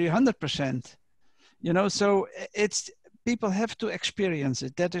 200 or 300%? You know, so people have to experience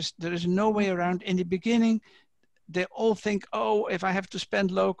it. There is no way around. In the beginning, they all think, oh, if I have to spend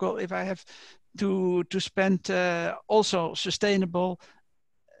local, if I have to spend also sustainable,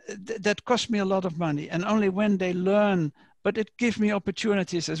 that costs me a lot of money. And only when they learn, but it gives me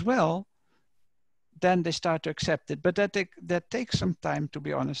opportunities as well, then they start to accept it. But that takes some time, to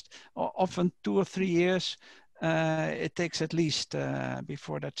be honest. Often 2 or 3 years, it takes at least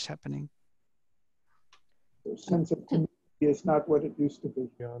before that's happening. The sense of community is not what it used to be.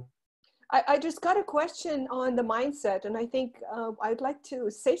 I just got a question on the mindset, and I think I'd like to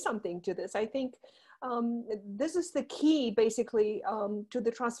say something to this. I think this is the key, basically, to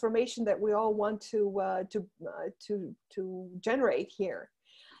the transformation that we all want to generate here.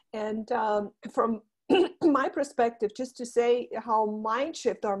 And from my perspective, just to say how mind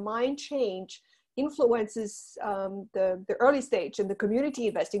shift or mind change influences the early stage and the community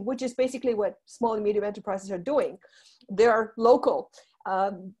investing, which is basically what small and medium enterprises are doing. They're local.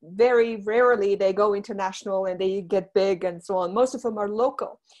 Very rarely they go international and they get big and so on. Most of them are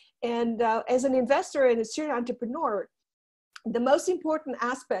local. And as an investor and a serial entrepreneur, the most important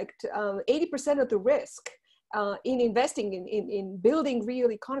aspect, 80% of the risk in investing in building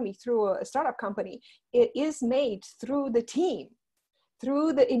real economy through a startup company, it is made through the team,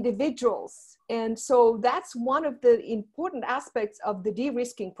 through the individuals. And so that's one of the important aspects of the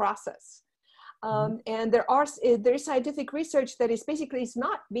de-risking process. And there is scientific research that is basically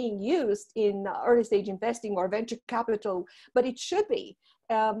not being used in early stage investing or venture capital, but it should be.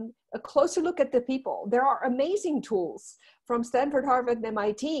 A closer look at the people. There are amazing tools from Stanford, Harvard, and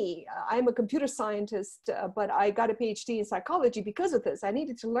MIT. I'm a computer scientist, but I got a PhD in psychology because of this. I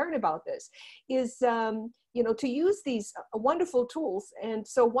needed to learn about this. To use these wonderful tools. And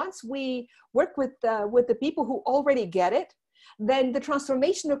so once we work with the people who already get it, then the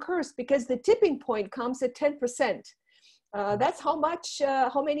transformation occurs, because the tipping point comes at 10%. That's what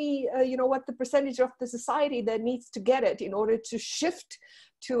the percentage of the society that needs to get it in order to shift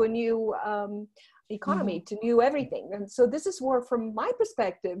to a new economy, to new everything. And so this is where, from my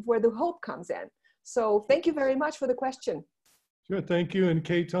perspective, where the hope comes in. So thank you very much for the question. Sure, thank you. And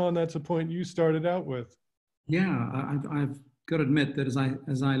Ketan, that's a point you started out with. Yeah, I've got to admit that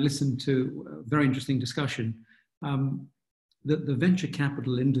as I listened to a very interesting discussion, the venture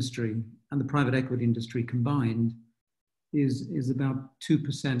capital industry and the private equity industry combined is about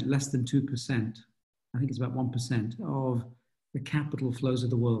 2%, less than 2%. I think it's about 1% of the capital flows of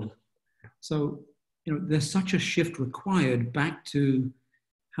the world. So, there's such a shift required back to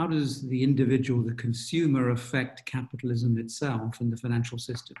how does the individual, the consumer, affect capitalism itself and the financial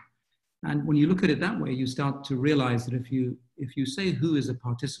system. And when you look at it that way, you start to realize that if you say who is a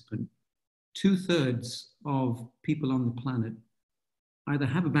participant, 2/3 of people on the planet either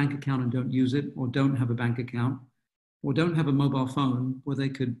have a bank account and don't use it, or don't have a bank account, or don't have a mobile phone where they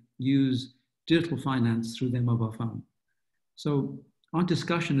could use digital finance through their mobile phone. So our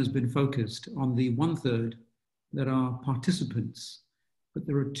discussion has been focused on the 1/3 that are participants, but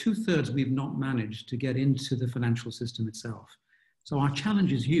there are 2/3 we've not managed to get into the financial system itself. So our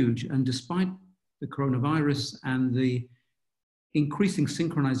challenge is huge, and despite the coronavirus and the increasing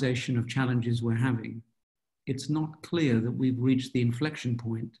synchronization of challenges we're having, it's not clear that we've reached the inflection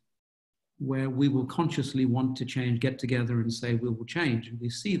point where we will consciously want to change, get together and say we will change. And we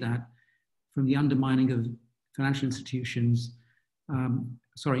see that from the undermining of financial institutions,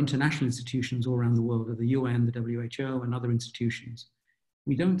 international institutions all around the world, of the UN, the WHO, and other institutions.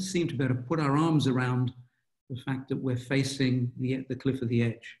 We don't seem to be able to put our arms around the fact that we're facing the cliff of the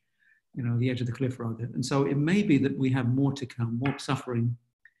edge, the edge of the cliff rather. And so it may be that we have more to come, more suffering.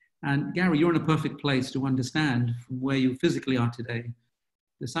 And Garry, you're in a perfect place to understand from where you physically are today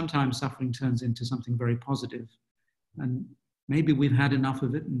that sometimes suffering turns into something very positive. And maybe we've had enough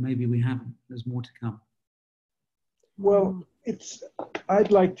of it and maybe we haven't. There's more to come. Well,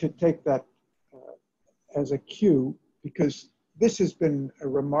 I'd like to take that as a cue, because this has been a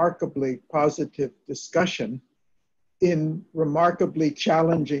remarkably positive discussion in remarkably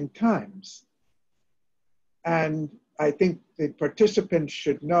challenging times. And I think the participants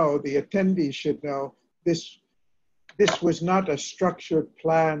should know, the attendees should know, this was not a structured,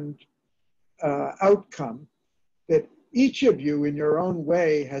 planned outcome, that each of you in your own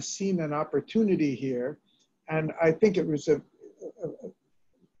way has seen an opportunity here. And I think it was a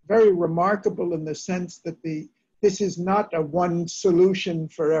very remarkable in the sense that this is not a one solution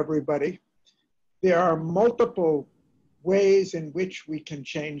for everybody. There are multiple ways in which we can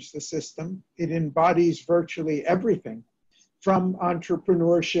change the system. It embodies virtually everything, from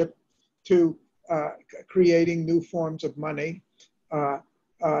entrepreneurship to creating new forms of money,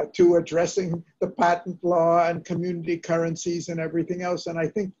 to addressing the patent law and community currencies and everything else. And I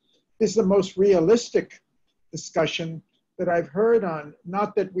think this is the most realistic discussion that I've heard on,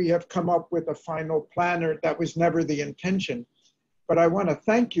 not that we have come up with a final planner, that was never the intention, but I want to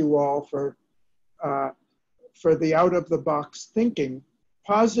thank you all for the out-of-the-box thinking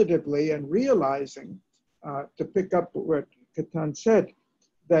positively and realizing, to pick up what Ketan said,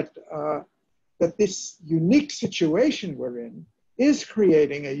 that this unique situation we're in is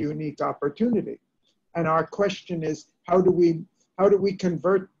creating a unique opportunity. And our question is, how do we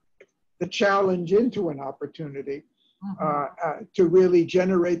convert the challenge into an opportunity to really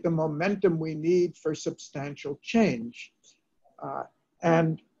generate the momentum we need for substantial change?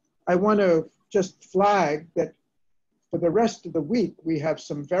 And I want to just flag that for the rest of the week, we have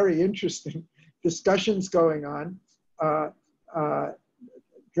some very interesting discussions going on.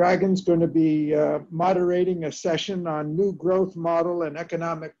 Dragon's going to be moderating a session on new growth model and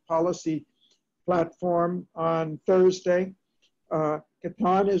economic policy platform on Thursday.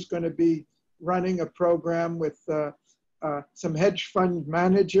 Ketan is going to be running a program with some hedge fund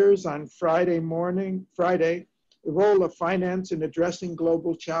managers on Friday, the role of finance in addressing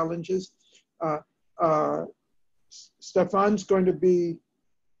global challenges. Stefan's going to be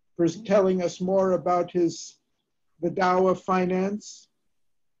telling us more about the Tao of finance.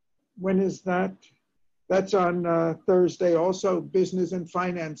 When is that? That's on Thursday, also business and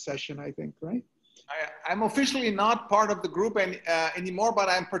finance session, I think, right? I'm officially not part of the group anymore, but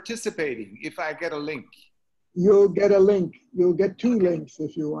I'm participating if I get a link. You'll get a link. You'll get 2 links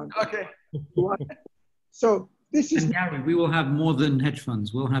if you want. Okay. So this is— And Garry, we will have more than hedge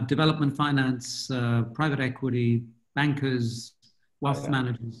funds. We'll have development finance, private equity, bankers, wealth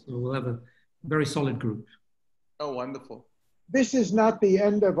managers. So we'll have a very solid group. Oh, wonderful. This is not the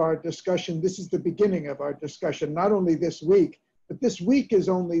end of our discussion. This is the beginning of our discussion, not only this week, but this week is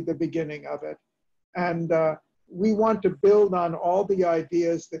only the beginning of it. And we want to build on all the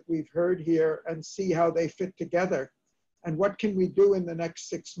ideas that we've heard here and see how they fit together. And what can we do in the next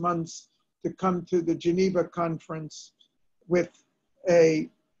 6 months to come to the Geneva conference with a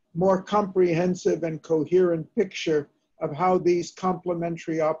more comprehensive and coherent picture of how these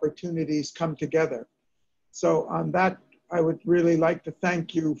complementary opportunities come together. So on that, I would really like to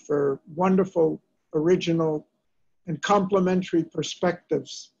thank you for wonderful, original, and complementary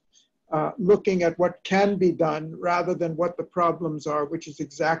perspectives, looking at what can be done rather than what the problems are, which is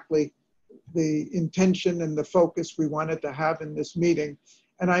exactly the intention and the focus we wanted to have in this meeting.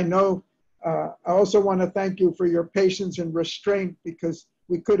 And I know, I also want to thank you for your patience and restraint, because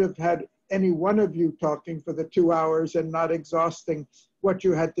we could have had any one of you talking for the 2 hours and not exhausting what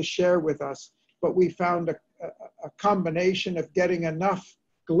you had to share with us. But we found a combination of getting enough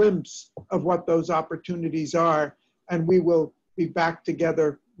glimpse of what those opportunities are, and we will be back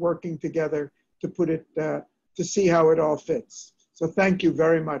together, working together to put it to see how it all fits. So thank you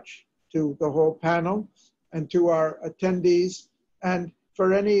very much to the whole panel and to our attendees. And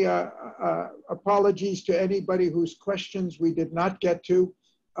for any apologies to anybody whose questions we did not get to,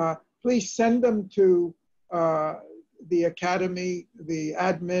 please send them to the Academy, the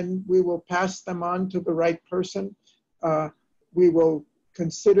admin. We will pass them on to the right person. We will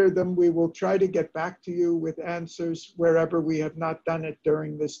consider them. We will try to get back to you with answers wherever we have not done it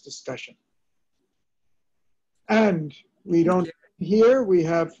during this discussion. And we don't here, we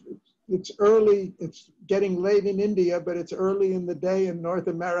have, it's early, it's getting late in India, but it's early in the day in North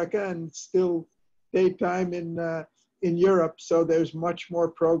America and still daytime in Europe. So there's much more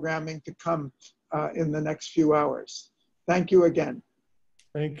programming to come in the next few hours. Thank you again.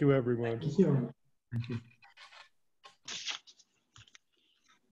 Thank you, everyone. Thank you. Thank you.